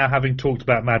realise now, having talked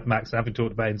about Mad Max, and having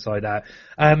talked about Inside Out,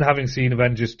 and having seen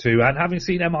Avengers 2, and having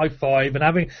seen MI5, and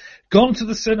having gone to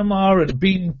the cinema and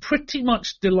been pretty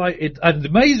much delighted, and the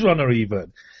Maze Runner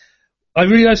even, I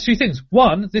realised two things.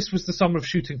 One, this was the summer of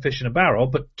shooting fish in a barrel,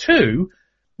 but two,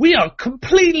 we are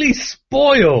completely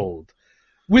spoiled.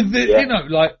 With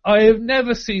I have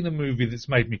never seen a movie that's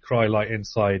made me cry like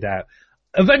Inside Out.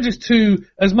 Avengers 2,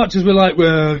 as much as we're like,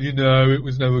 well, it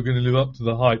was never going to live up to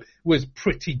the hype, was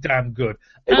pretty damn good.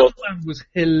 Ant-Man was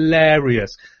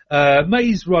hilarious.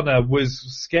 Maze Runner was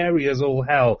scary as all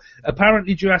hell.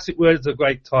 Apparently Jurassic World's a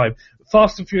great time.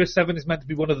 Fast and Furious 7 is meant to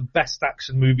be one of the best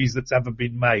action movies that's ever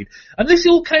been made. And this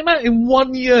all came out in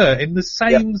 1 year, in the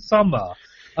same summer.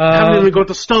 Haven't even got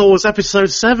to Star Wars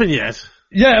Episode 7 yet.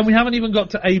 Yeah, and we haven't even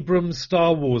got to Abrams'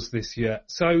 Star Wars this year.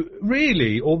 So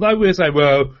really, although we're saying,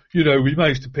 well, we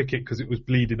managed to pick it because it was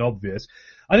bleeding obvious,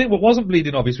 I think what wasn't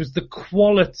bleeding obvious was the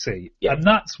quality. Yeah. And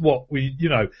that's what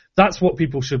that's what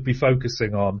people should be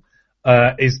focusing on,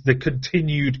 is the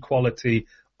continued quality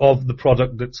of the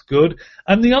product that's good.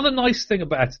 And the other nice thing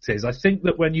about it is, I think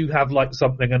that when you have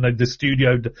something and the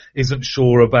studio isn't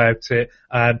sure about it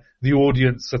and the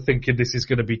audience are thinking this is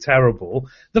going to be terrible,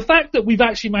 the fact that we've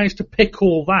actually managed to pick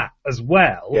all that as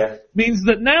well means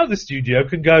that now the studio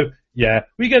can go,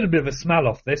 we get a bit of a smell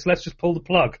off this, let's just pull the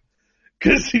plug.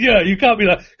 Because, you can't be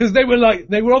because they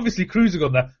were obviously cruising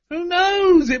on that. Who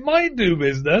knows? It might do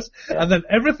business. Yeah. And then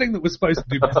everything that was supposed to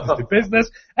do business did business.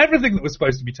 Everything that was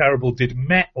supposed to be terrible did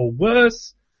met or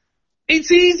worse.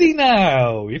 It's easy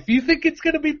now. If you think it's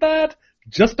going to be bad,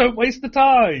 just don't waste the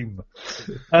time.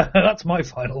 That's my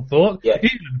final thought. Yeah.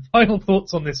 Ian, final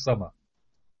thoughts on this summer?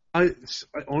 I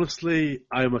honestly,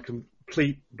 I am a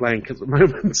complete blank at the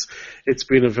moment. It's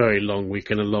been a very long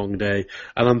week and a long day,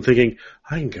 and I'm thinking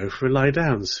I can go for a lie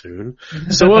down soon.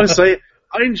 So I say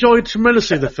I enjoyed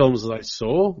tremendously the films that I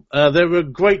saw. They were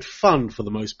great fun for the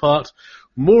most part.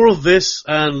 More of this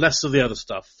and less of the other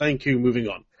stuff. Thank you. Moving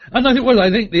on. And I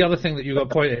think the other thing that you got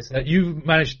point is that you've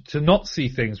managed to not see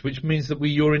things, which means that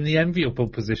you're in the enviable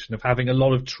position of having a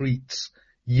lot of treats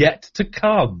yet to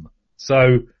come.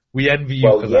 So we envy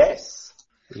you for that. Yes.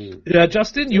 Yeah,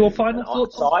 Justin, your final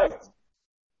thoughts?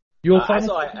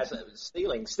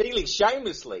 Stealing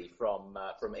shamelessly from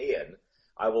Ian,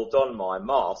 I will don my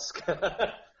mask.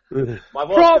 My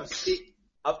mask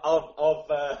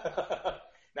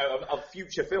of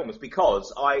future films,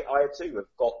 because I too have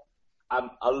got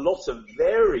a lot of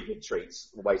very good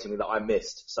treats awaiting me that I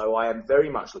missed. So I am very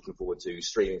much looking forward to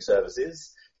streaming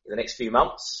services in the next few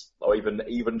months, or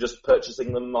even just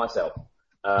purchasing them myself.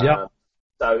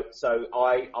 So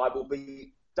I will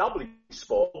be doubly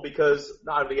spoiled, because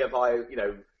not only have I,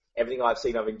 everything I've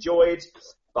seen I've enjoyed,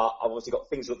 but I've obviously got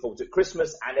things to look forward to at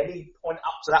Christmas, and any point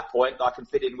up to that point I can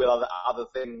fit in with other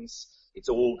things It's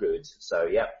all good. So,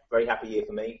 yeah, very happy year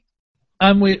for me.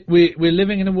 And we're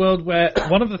living in a world where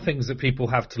one of the things that people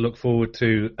have to look forward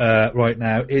to right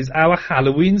now is our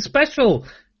Halloween special.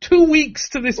 2 weeks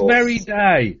to this very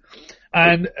day.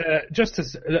 And just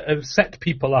to set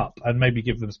people up and maybe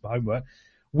give them some homework,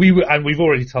 we've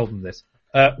already told them this,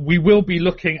 we will be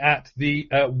looking at the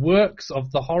works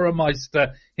of the horror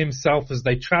meister himself as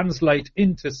they translate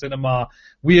into cinema.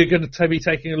 We are going to be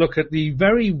taking a look at the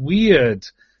very weird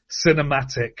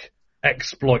cinematic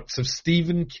exploits of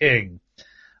Stephen King.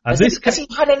 Has he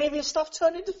had any of his stuff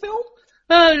turned into film?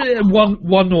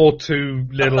 One or two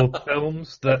little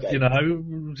films that,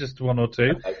 just one or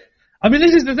two. Okay. I mean,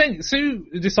 this is the thing. Sue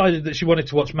decided that she wanted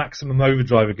to watch Maximum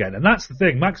Overdrive again, and that's the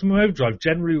thing. Maximum Overdrive,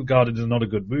 generally regarded as not a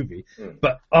good movie,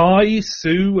 but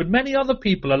Sue, and many other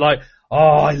people are like, oh,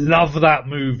 I love that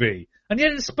movie. And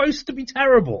yet it's supposed to be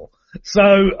terrible. So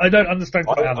I don't understand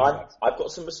how that works. I've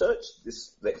got some research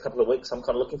this next couple of weeks. I'm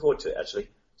kind of looking forward to it, actually.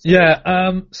 Yeah,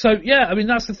 I mean,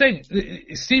 that's the thing.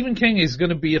 Stephen King is going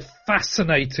to be a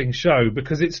fascinating show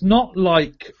because it's not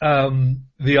like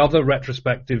the other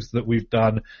retrospectives that we've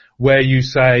done where you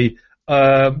say,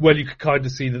 well, you could kind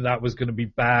of see that was going to be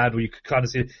bad, or you could kind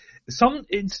of see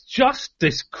it's just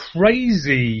this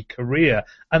crazy career,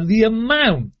 and the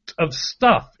amount of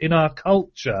stuff in our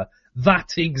culture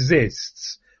that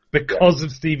exists because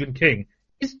of Stephen King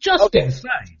is just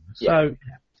insane. So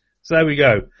there we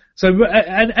go. So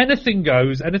and anything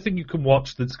goes, anything you can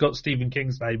watch that's got Stephen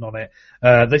King's name on it.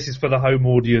 This is for the home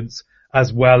audience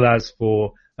as well as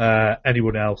for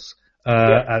anyone else,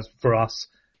 as for us.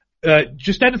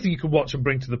 Just anything you can watch and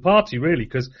bring to the party, really,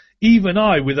 because even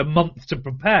I, with a month to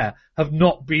prepare, have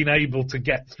not been able to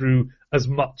get through as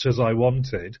much as I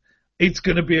wanted. It's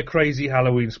going to be a crazy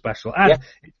Halloween special. And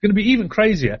it's going to be even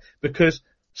crazier because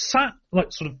sat,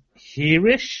 like, sort of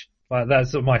here-ish, like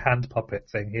that's my hand puppet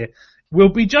thing here, will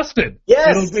be Justin.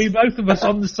 Yes. It'll be both of us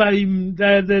on the same,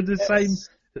 same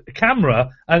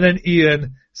camera, and then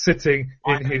Ian sitting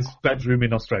in his bedroom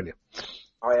in Australia.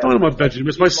 Not in my bedroom,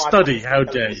 it's my study, how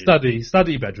dare you.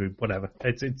 Study bedroom, whatever.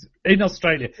 It's in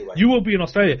Australia. You will be in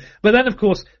Australia. But then, of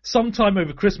course, sometime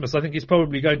over Christmas, I think it's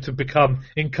probably going to become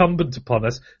incumbent upon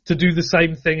us to do the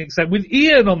same thing, except with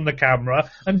Ian on the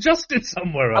camera and Justin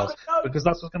somewhere else, because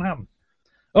that's what's going to happen.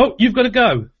 Oh, you've got to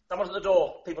go. Someone's at the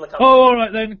door. People are coming. Oh, all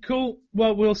right then. Cool.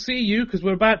 Well, we'll see you because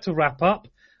we're about to wrap up.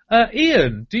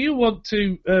 Ian, do you want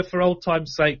to, for old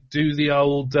time's sake, do the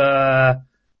old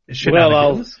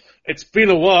shenanigans? It's been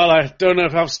a while. I don't know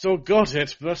if I've still got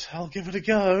it, but I'll give it a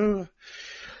go.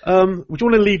 Would you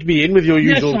want to lead me in with your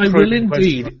usual? Yes, I will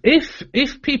indeed.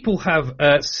 If people have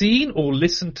seen or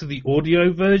listened to the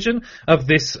audio version of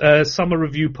this summer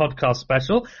review podcast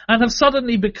special and have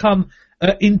suddenly become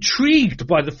intrigued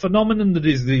by the phenomenon that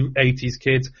is the 80s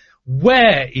kids,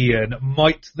 where, Ian,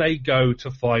 might they go to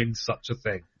find such a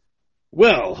thing?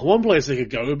 Well, one place they could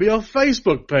go would be our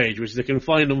Facebook page, which they can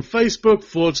find on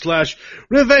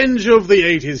Facebook.com/Revenge of the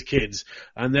 80s Kids.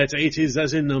 And that's 80s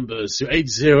as in numbers, so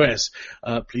 80s.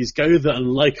 Please go there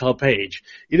and like our page.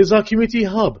 It is our community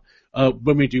hub.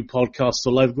 When we do podcasts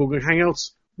or live Google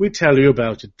Hangouts, we tell you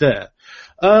about it there.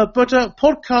 But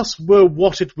podcasts were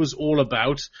what it was all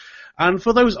about. And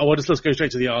for those, let's go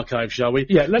straight to the archive, shall we?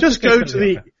 Yeah, let's go to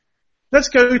the Let's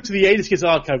go to the 80s Kids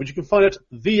archive, which you can find at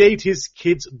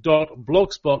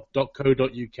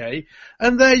the80skids.blogspot.co.uk,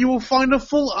 and there you will find a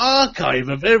full archive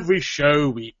of every show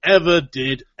we ever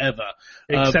did, ever.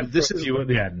 Except this is you at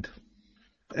the end.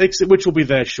 Which will be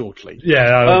there shortly. Yeah,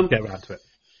 I'll get around to it.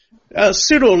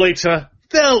 Sooner or later,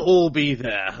 they'll all be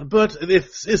there. But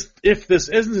if this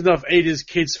isn't enough 80s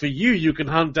Kids for you, you can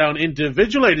hunt down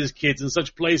individual 80s Kids in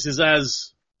such places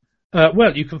as...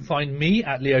 well, you can find me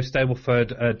at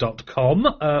leostableford.com,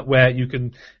 where you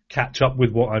can catch up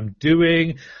with what I'm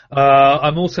doing.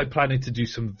 I'm also planning to do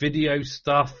some video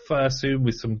stuff soon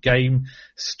with some game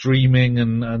streaming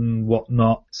and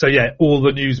whatnot. So yeah, all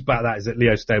the news about that is at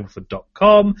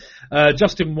leostableford.com.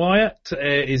 Justin Wyatt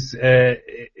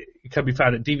can be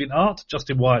found at DeviantArt,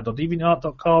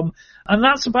 justinwyatt.deviantart.com. And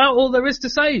that's about all there is to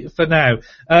say for now.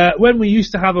 When we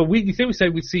used to have a weekly thing, we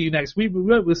said we'd see you next week.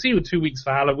 We'll see you in 2 weeks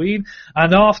for Halloween.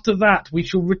 And after that, we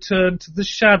shall return to the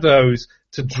shadows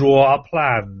to draw our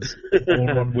plans,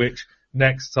 more on which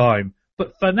next time.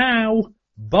 But for now,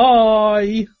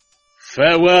 bye!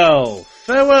 Farewell.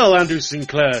 Farewell, Andrew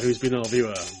Sinclair, who's been our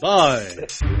viewer. Bye.